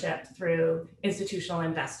share ownership through institutional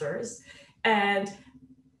investors. And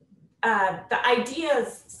the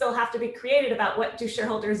ideas still have to be created about what do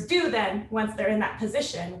shareholders do then once they're in that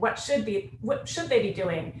position? What should they be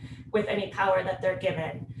doing with any power that they're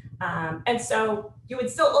given? And so you would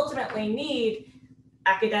still ultimately need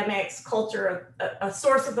academics, culture, a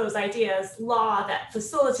source of those ideas, law that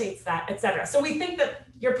facilitates that, et cetera. So we think that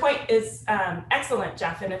your point is excellent,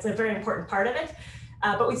 Jeff, and it's a very important part of it.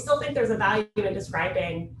 But we still think there's a value in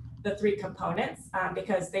describing the three components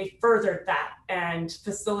because they furthered that and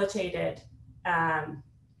facilitated the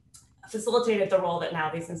role that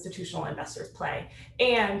now these institutional investors play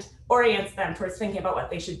and orients them towards thinking about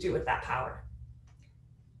what they should do with that power.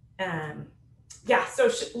 Yeah,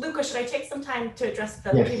 so Luca, should I take some time to address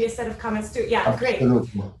the previous set of comments too? Yeah,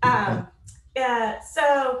 absolutely. Great.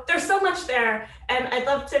 So there's so much there, and I'd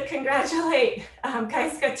love to congratulate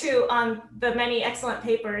Gaizka too on the many excellent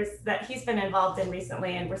papers that he's been involved in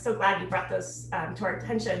recently, and we're so glad you brought those to our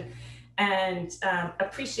attention, and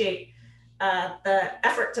appreciate the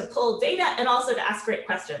effort to pull data and also to ask great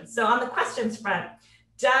questions. So on the questions front,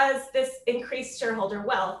 does this increase shareholder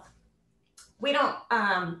wealth? We don't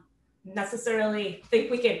necessarily think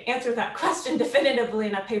we can answer that question definitively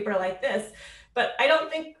in a paper like this, but I don't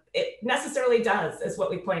think it necessarily does, is what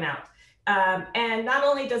we point out. And not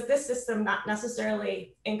only does this system not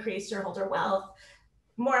necessarily increase shareholder wealth,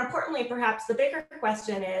 more importantly, perhaps the bigger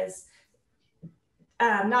question is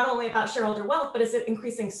not only about shareholder wealth, but is it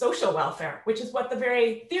increasing social welfare, which is what the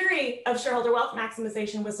very theory of shareholder wealth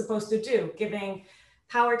maximization was supposed to do, giving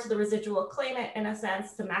power to the residual claimant in a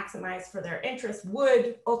sense to maximize for their interests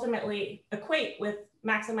would ultimately equate with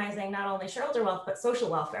maximizing not only shareholder wealth, but social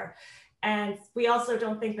welfare. And we also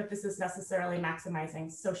don't think that this is necessarily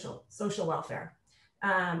maximizing social welfare.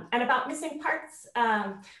 And about missing parts,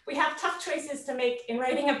 we have tough choices to make in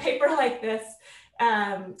writing a paper like this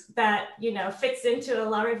that fits into a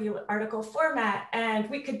law review article format. And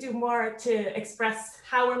we could do more to express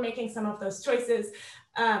how we're making some of those choices.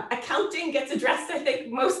 Accounting gets addressed, I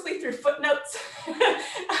think, mostly through footnotes,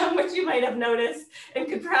 which you might have noticed, and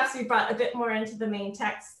could perhaps be brought a bit more into the main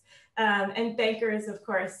text. And bankers, of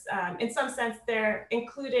course, in some sense, they're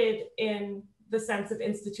included in the sense of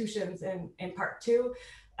institutions in part two,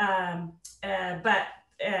 but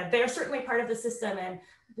they're certainly part of the system, and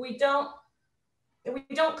we don't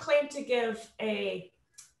claim to give a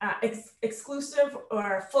exclusive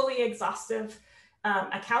or fully exhaustive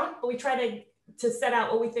account, but we try to set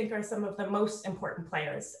out what we think are some of the most important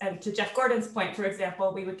players. And to Jeff Gordon's point, for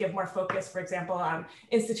example, we would give more focus, for example, on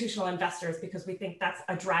institutional investors, because we think that's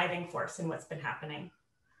a driving force in what's been happening.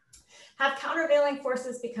 Have countervailing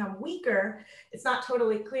forces become weaker? It's not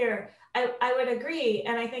totally clear. I would agree.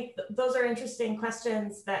 And I think those are interesting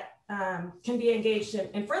questions that can be engaged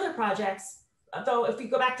in further projects. Though if we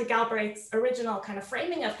go back to Galbraith's original kind of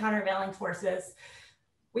framing of countervailing forces,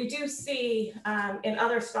 we do see in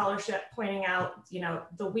other scholarship pointing out,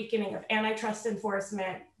 the weakening of antitrust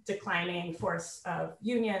enforcement, declining force of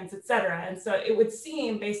unions, et cetera. And so it would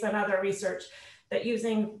seem, based on other research, that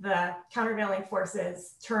using the countervailing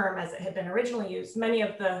forces term as it had been originally used, many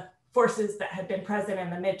of the forces that had been present in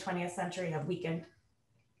the mid-20th century have weakened.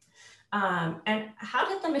 And how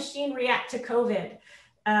did the machine react to COVID?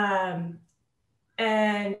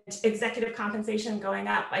 And executive compensation going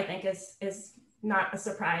up, I think, is not a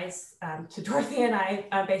surprise to Dorothy and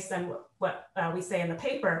I, based on what we say in the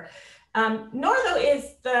paper. Nor, though,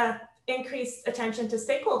 is the increased attention to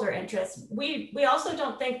stakeholder interests. We also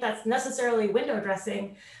don't think that's necessarily window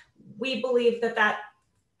dressing. We believe that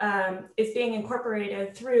is being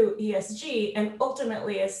incorporated through ESG and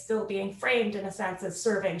ultimately is still being framed in a sense as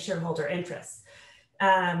serving shareholder interests.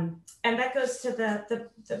 And that goes to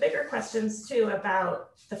the bigger questions too about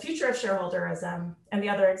the future of shareholderism, and the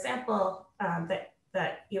other example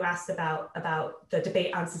that you asked about the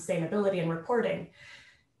debate on sustainability and reporting.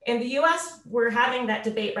 In the US, we're having that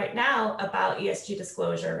debate right now about ESG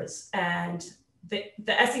disclosures, and the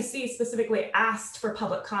SEC specifically asked for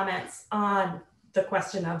public comments on the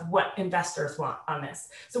question of what investors want on this.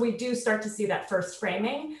 So we do start to see that first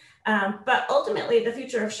framing, but ultimately the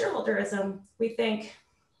future of shareholderism, we think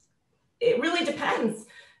it really depends.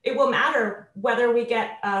 It will matter whether we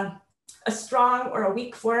get a strong or a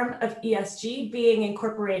weak form of ESG being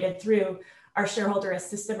incorporated through our shareholderist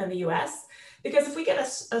system in the US. Because if we get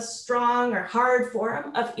a strong or hard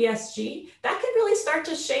form of ESG, that can really start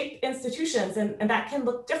to shape institutions, and that can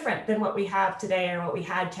look different than what we have today or what we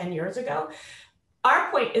had 10 years ago.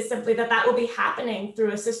 Our point is simply that will be happening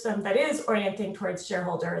through a system that is orienting towards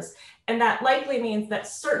shareholders, and that likely means that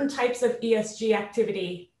certain types of ESG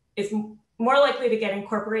activity is more likely to get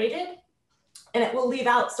incorporated, and it will leave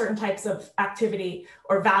out certain types of activity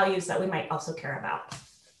or values that we might also care about.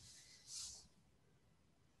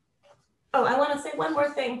 Oh, I want to say one more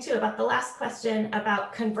thing too about the last question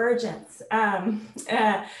about convergence.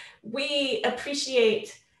 We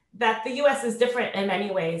appreciate that the US is different in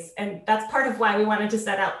many ways, and that's part of why we wanted to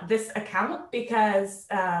set out this account, because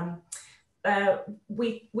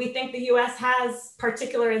we think the US has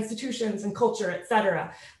particular institutions and culture, et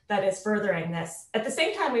cetera, that is furthering this. At the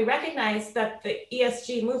same time, we recognize that the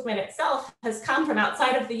ESG movement itself has come from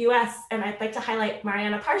outside of the US, and I'd like to highlight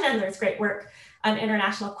Mariana Pargender's great work on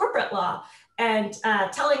international corporate law and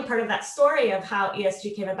telling part of that story of how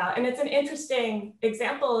ESG came about. And it's an interesting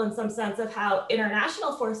example in some sense of how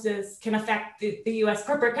international forces can affect the US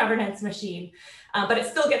corporate governance machine, but it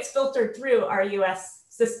still gets filtered through our US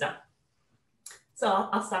system. So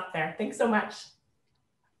I'll stop there. Thanks so much.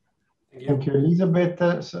 Thank you,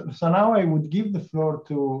 Elizabeth. So now I would give the floor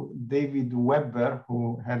to David Webber,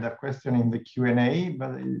 who had a question in the Q&A,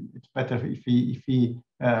 but it's better if he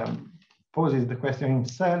poses the question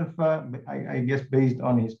himself, I guess based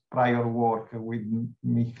on his prior work with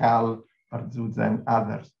Michal Parzuz and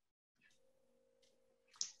others.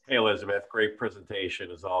 Hey, Elizabeth, great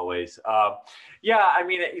presentation as always. Yeah, I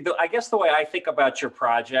mean, I guess the way I think about your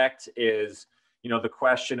project is, you know, the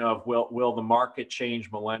question of will the market change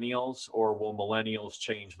millennials or will millennials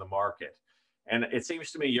change the market? And it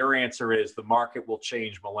seems to me your answer is the market will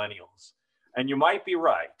change millennials. And you might be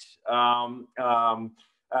right.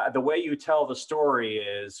 The way you tell the story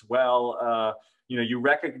is, well, you know, you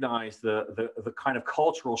recognize the kind of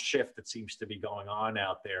cultural shift that seems to be going on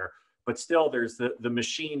out there, but still there's the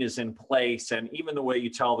machine is in place. And even the way you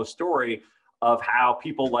tell the story of how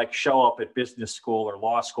people like show up at business school or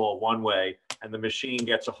law school one way and the machine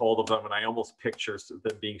gets a hold of them. And I almost picture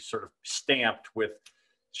them being sort of stamped with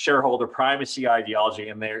shareholder primacy ideology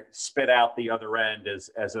and they're spit out the other end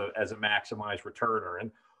as a maximized returner.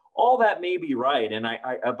 And all that may be right. And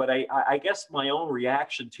I guess my own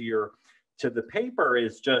reaction to the paper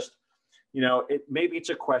is just, you know, maybe it's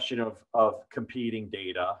a question of competing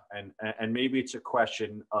data and maybe it's a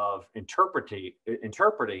question of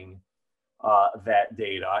interpreting that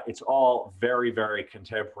data. It's all very, very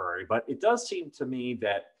contemporary, but it does seem to me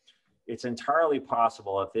that it's entirely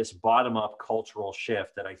possible that this bottom-up cultural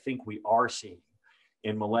shift that I think we are seeing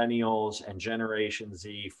in millennials and Generation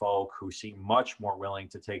Z folk who seem much more willing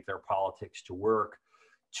to take their politics to work,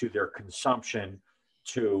 to their consumption,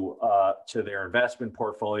 to their investment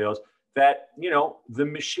portfolios, that, you know, the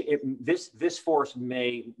machine, this force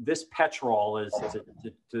this petrol is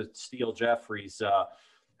to steal Jeffrey's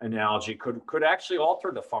analogy, could actually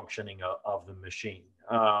alter the functioning of the machine.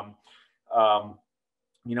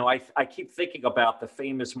 You know, I keep thinking about the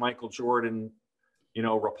famous Michael Jordan, you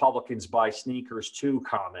know, Republicans buy sneakers too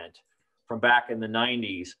comment from back in the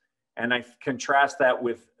 90s. And I contrast that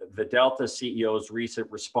with the Delta CEO's recent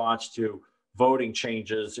response to voting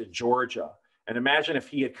changes in Georgia. And imagine if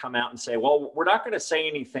he had come out and say, well, we're not going to say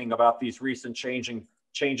anything about these recent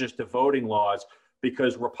changes to voting laws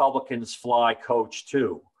because Republicans fly coach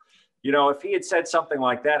too. You know, if he had said something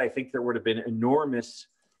like that, I think there would have been enormous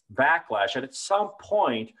backlash. And at some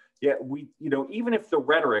point, yeah, you know, even if the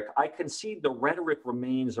rhetoric, I concede the rhetoric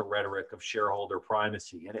remains a rhetoric of shareholder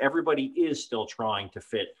primacy, and everybody is still trying to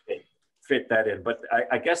fit that in. But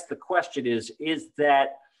I guess the question is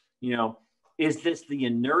that, you know, is this the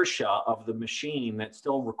inertia of the machine that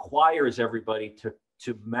still requires everybody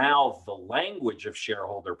to mouth the language of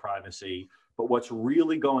shareholder primacy, but what's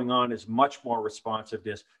really going on is much more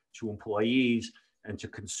responsiveness to employees and to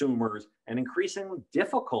consumers, and increasingly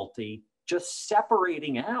difficulty just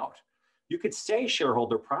separating out. You could say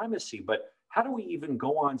shareholder primacy, but how do we even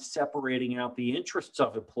go on separating out the interests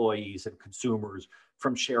of employees and consumers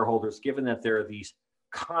from shareholders, given that there are these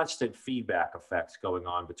constant feedback effects going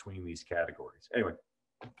on between these categories? Anyway,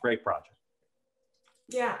 great project.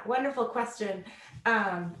 Yeah, wonderful question.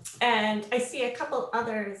 And I see a couple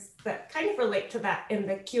others that kind of relate to that in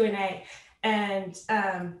the Q&A. And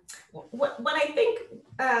what I think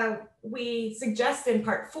we suggest in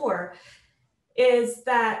part 4 is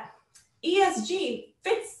that ESG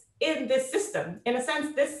fits in this system. In a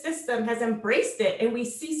sense, this system has embraced it, and we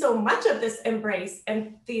see so much of this embrace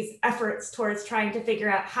and these efforts towards trying to figure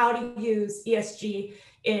out how to use ESG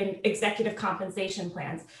in executive compensation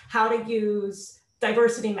plans, how to use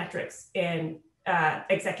diversity metrics in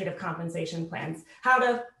executive compensation plans, how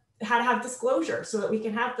to have disclosure so that we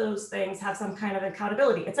can have those things, have some kind of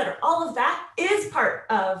accountability, et cetera. All of that is part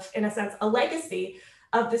of, in a sense, a legacy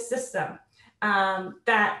of the system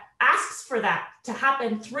that asks for that to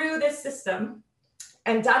happen through this system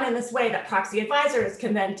and done in this way that proxy advisors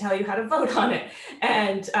can then tell you how to vote on it.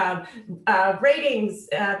 And ratings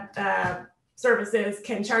services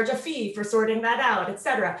can charge a fee for sorting that out, et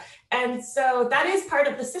cetera. And so that is part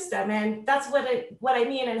of the system. And that's what I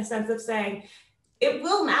mean in a sense of saying, it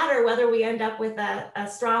will matter whether we end up with a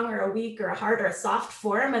strong or a weak or a hard or a soft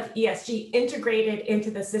form of ESG integrated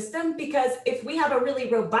into the system, because if we have a really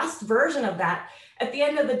robust version of that, at the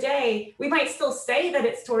end of the day, we might still say that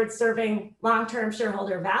it's towards serving long-term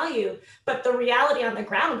shareholder value, but the reality on the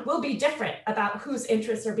ground will be different about whose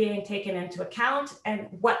interests are being taken into account and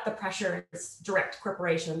what the pressures direct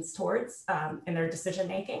corporations towards in their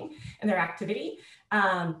decision-making and their activity.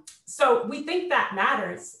 So we think that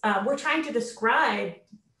matters. We're trying to describe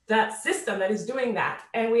that system that is doing that.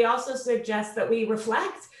 And we also suggest that we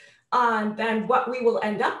reflect on then what we will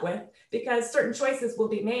end up with, because certain choices will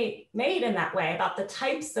be made in that way about the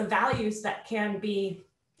types of values that can be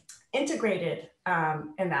integrated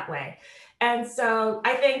in that way. And so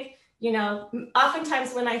I think, you know,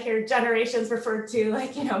 oftentimes when I hear generations referred to,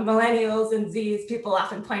 like, you know, millennials and Zs, people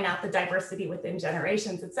often point out the diversity within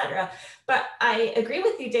generations, et cetera. But I agree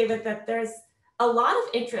with you, David, that there's a lot of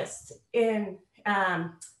interest in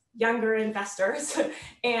younger investors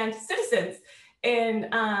and citizens in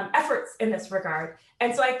efforts in this regard.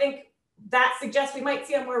 And so I think that suggests we might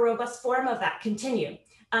see a more robust form of that continue.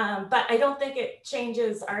 But I don't think it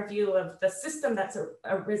changes our view of the system that's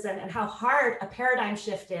arisen and how hard a paradigm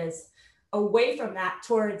shift is away from that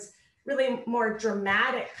towards really more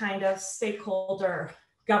dramatic kind of stakeholder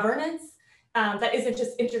governance that isn't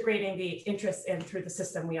just integrating the interests in through the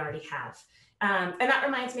system we already have. And that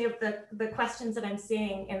reminds me of the questions that I'm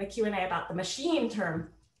seeing in the Q&A about the machine term.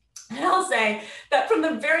 And I'll say that from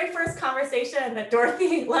the very first conversation that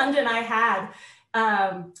Dorothy Lund and I had,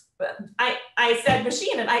 I said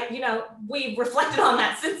machine, and we reflected on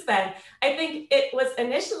that since then. I think it was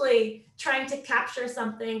initially trying to capture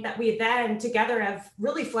something that we then together have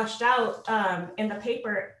really fleshed out in the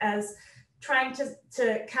paper as trying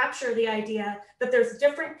to capture the idea that there's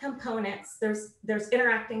different components, there's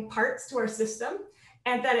interacting parts to our system,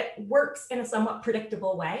 and that it works in a somewhat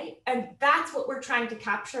predictable way. And that's what we're trying to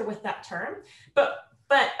capture with that term. But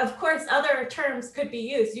of course, other terms could be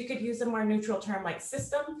used. You could use a more neutral term like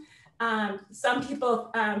system. Some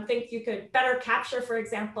people think you could better capture, for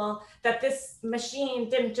example, that this machine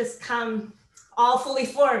didn't just come all fully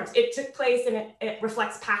formed. It took place and it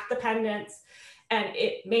reflects path dependence. And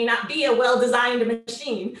it may not be a well-designed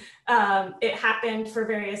machine. It happened for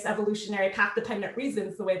various evolutionary path-dependent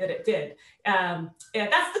reasons the way that it did.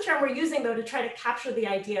 That's the term we're using, though, to try to capture the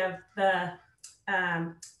idea of the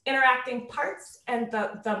interacting parts and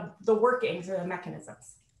the workings or the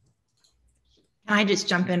mechanisms. Can I just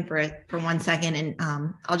jump in for 1 second?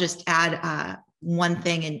 And I'll just add one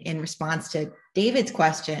thing in response to David's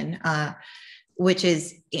question, which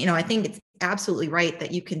is, I think it's absolutely right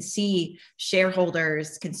that you can see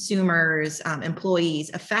shareholders, consumers, employees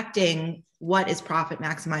affecting what is profit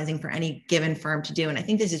maximizing for any given firm to do. And I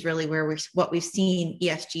think this is really where what we've seen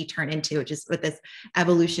ESG turn into, which is what this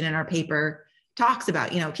evolution in our paper talks about.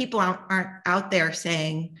 People aren't out there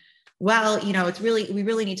saying, well, we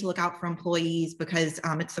really need to look out for employees because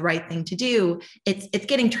it's the right thing to do. It's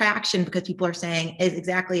getting traction because people are saying,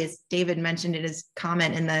 exactly as David mentioned in his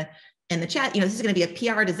comment in the chat, this is going to be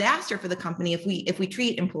a PR disaster for the company if we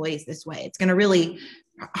treat employees this way. It's going to really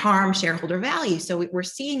harm shareholder value. So we're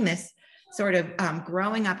seeing this sort of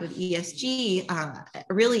growing up of ESG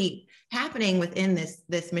really happening within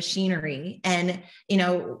this machinery. And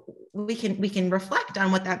we can reflect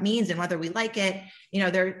on what that means and whether we like it.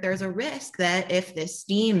 There's a risk that if this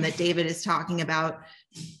steam that David is talking about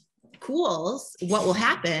cools, what will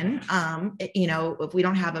happen, if we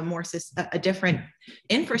don't have a different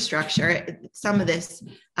infrastructure, some of this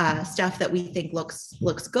stuff that we think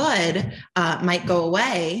looks good might go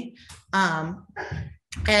away.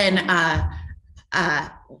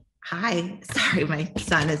 Hi, sorry, my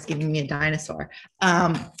son is giving me a dinosaur.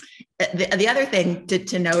 The other thing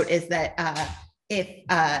to note is that if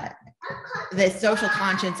the social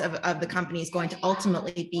conscience of the company is going to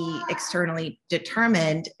ultimately be externally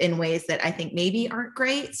determined in ways that I think maybe aren't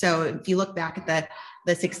great. So if you look back at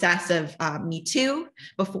the success of Me Too,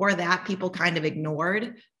 before that, people kind of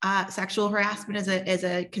ignored sexual harassment as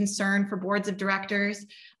a concern for boards of directors.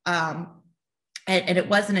 And it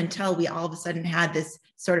wasn't until we all of a sudden had this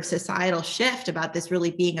sort of societal shift about this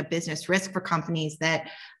really being a business risk for companies that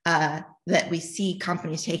we see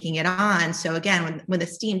companies taking it on. So again, when the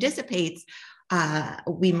steam dissipates,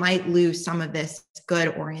 we might lose some of this good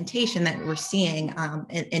orientation that we're seeing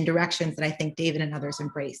in directions that I think David and others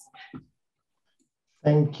embrace.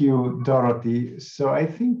 Thank you, Dorothy. So I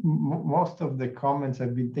think most of the comments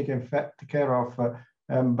have been taken care of,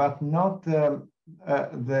 but not the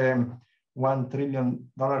 $1 trillion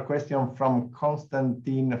question from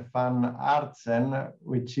Konstantin van Artsen,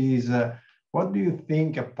 which is what do you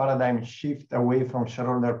think a paradigm shift away from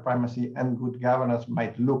shareholder primacy and good governance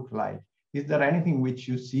might look like? Is there anything which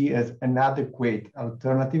you see as an adequate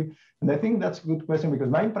alternative? And I think that's a good question, because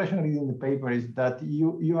my impression reading the paper is that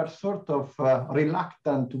you are sort of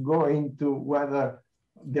reluctant to go into whether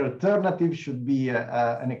the alternative should be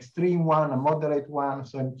an extreme one, a moderate one.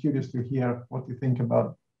 So I'm curious to hear what you think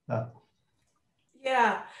about that.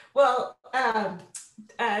 Yeah, well,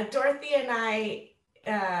 Dorothy and I,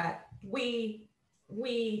 we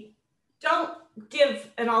don't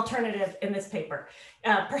give an alternative in this paper.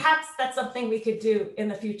 Perhaps that's something we could do in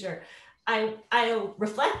the future. I'll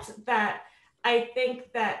reflect that I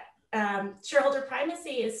think that shareholder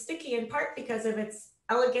primacy is sticky in part because of its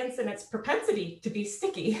elegance and its propensity to be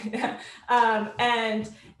sticky. And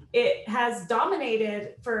it has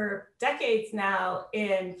dominated for decades now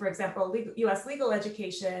in, for example, US legal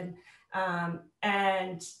education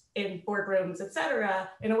and in boardrooms, et cetera,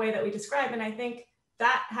 in a way that we describe. And I think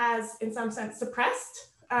that has, in some sense, suppressed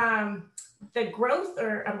the growth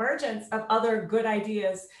or emergence of other good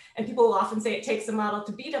ideas. And people will often say it takes a model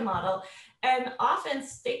to beat a model. And often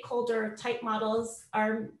stakeholder type models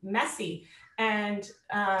are messy, and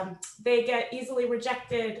they get easily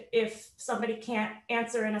rejected if somebody can't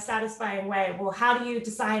answer in a satisfying way. Well, how do you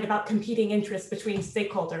decide about competing interests between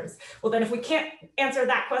stakeholders? Well, then if we can't answer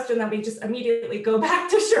that question, then we just immediately go back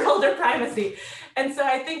to shareholder primacy. And so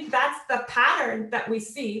I think that's the pattern that we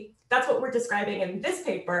see. That's what we're describing in this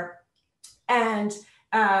paper. And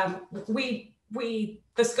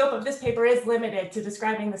the scope of this paper is limited to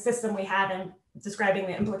describing the system we have and describing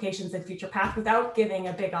the implications in future path without giving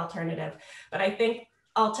a big alternative. But I think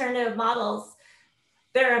alternative models,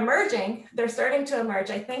 they're emerging, they're starting to emerge,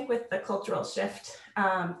 I think, with the cultural shift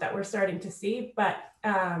that we're starting to see. But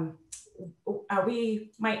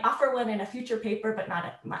we might offer one in a future paper, but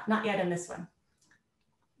not yet in this one.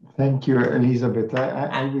 Thank you, Elizabeth.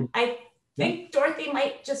 I think Dorothy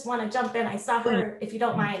might just want to jump in. I saw her, if you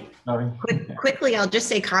don't mind. Quickly, I'll just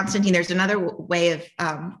say, Constantine, there's another way of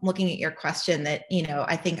looking at your question that,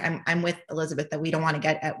 I think I'm with Elizabeth, that we don't want to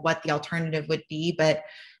get at what the alternative would be, but,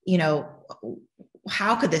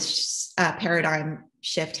 how could this paradigm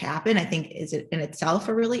shift happen? I think is it in itself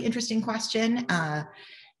a really interesting question.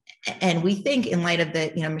 And we think, in light of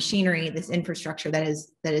the, machinery, this infrastructure that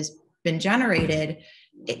has been generated,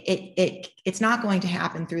 it's not going to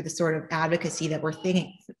happen through the sort of advocacy that we're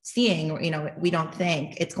seeing. We don't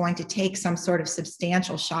think it's going to take some sort of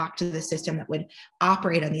substantial shock to the system that would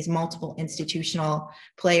operate on these multiple institutional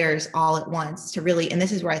players all at once to really, and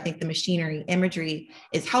this is where I think the machinery imagery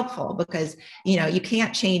is helpful, because you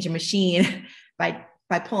can't change a machine by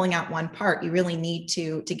pulling out one part. You really need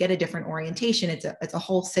to get a different orientation. It's a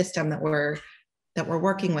whole system that we're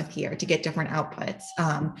working with here to get different outputs.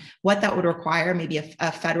 What that would require, maybe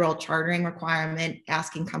a federal chartering requirement,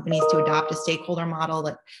 asking companies to adopt a stakeholder model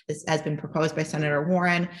that this has been proposed by Senator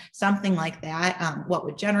Warren, something like that. What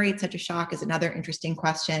would generate such a shock is another interesting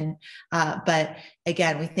question. But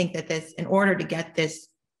again, we think that in order to get this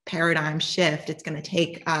paradigm shift, it's going to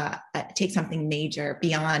take something major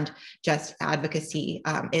beyond just advocacy,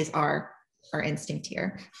 is our instinct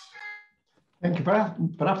here. Thank you.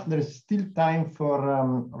 Perhaps there is still time for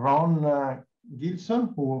Ron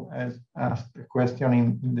Gilson, who has asked a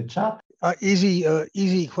question in the chat.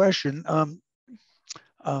 Easy question,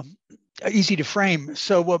 easy to frame.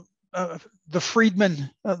 So the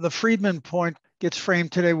Friedman point gets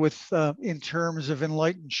framed today with in terms of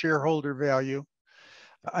enlightened shareholder value.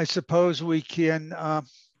 I suppose we can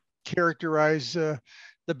characterize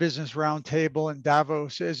the Business Roundtable and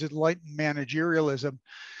Davos as enlightened managerialism.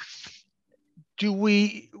 Do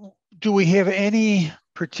we have any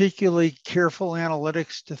particularly careful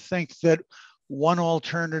analytics to think that one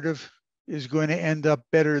alternative is going to end up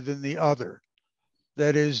better than the other?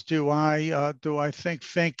 That is, do I think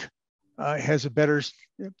Fink has a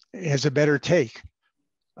better take?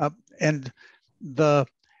 And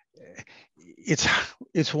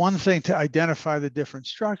it's one thing to identify the different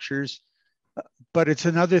structures, but it's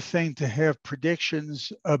another thing to have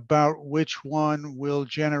predictions about which one will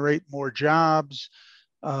generate more jobs,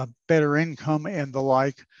 better income, and the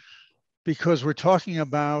like, because we're talking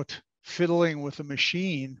about fiddling with a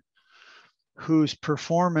machine whose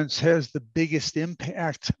performance has the biggest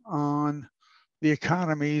impact on the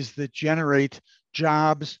economies that generate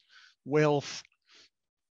jobs, wealth,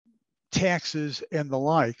 taxes, and the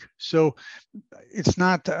like. So it's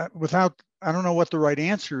not without, I don't know what the right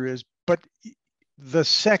answer is, but the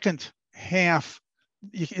second half,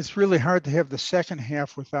 it's really hard to have the second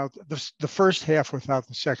half without the first half without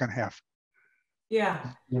the second half. Yeah,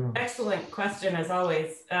 excellent question as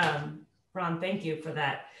always, Ron. Thank you for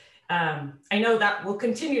that. I know that we'll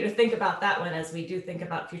continue to think about that one as we do think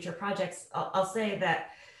about future projects. I'll say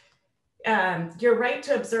that you're right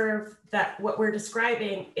to observe that what we're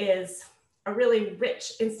describing is a really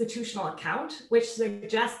rich institutional account, which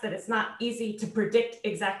suggests that it's not easy to predict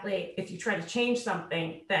exactly, if you try to change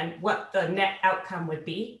something, then what the net outcome would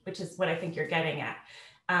be, which is what I think you're getting at.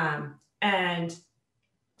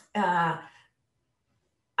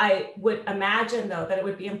 I would imagine, though, that it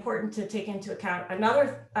would be important to take into account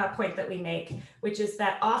another point that we make, which is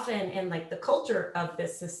that often in like the culture of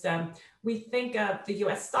this system, we think of the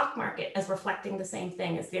US stock market as reflecting the same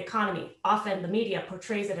thing as the economy. Often the media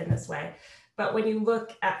portrays it in this way. But when you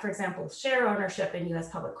look at, for example, share ownership in US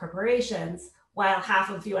public corporations, while half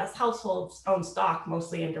of US households own stock,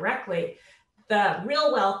 mostly indirectly, the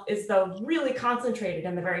real wealth is though really concentrated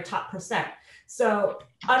in the very top percent. So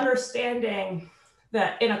understanding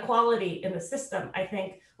the inequality in the system, I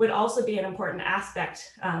think, would also be an important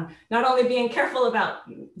aspect. Not only being careful about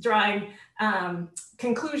drawing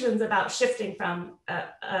conclusions about shifting from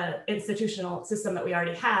an institutional system that we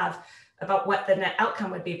already have about what the net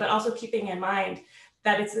outcome would be, but also keeping in mind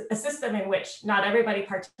that it's a system in which not everybody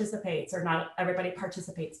participates, or not everybody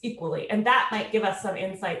participates equally. And that might give us some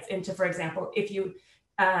insights into, for example, if you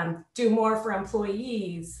do more for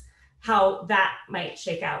employees, how that might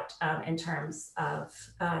shake out in terms of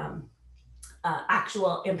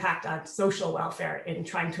actual impact on social welfare in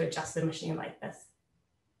trying to adjust the machine like this.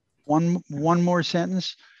 One more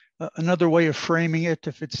sentence. Another way of framing it,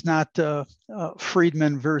 if it's not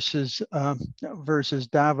Friedman versus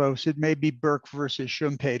Davos, it may be Burke versus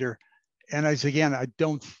Schumpeter. And as again, I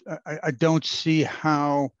don't see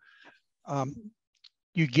how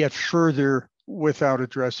you get further without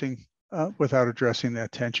addressing that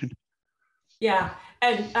tension. Yeah,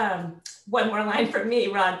 and one more line from me,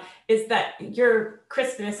 Ron, is that your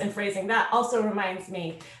crispness in phrasing that also reminds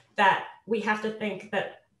me that we have to think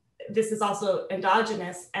that this is also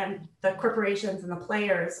endogenous, and the corporations and the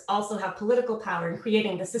players also have political power in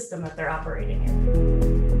creating the system that they're operating in.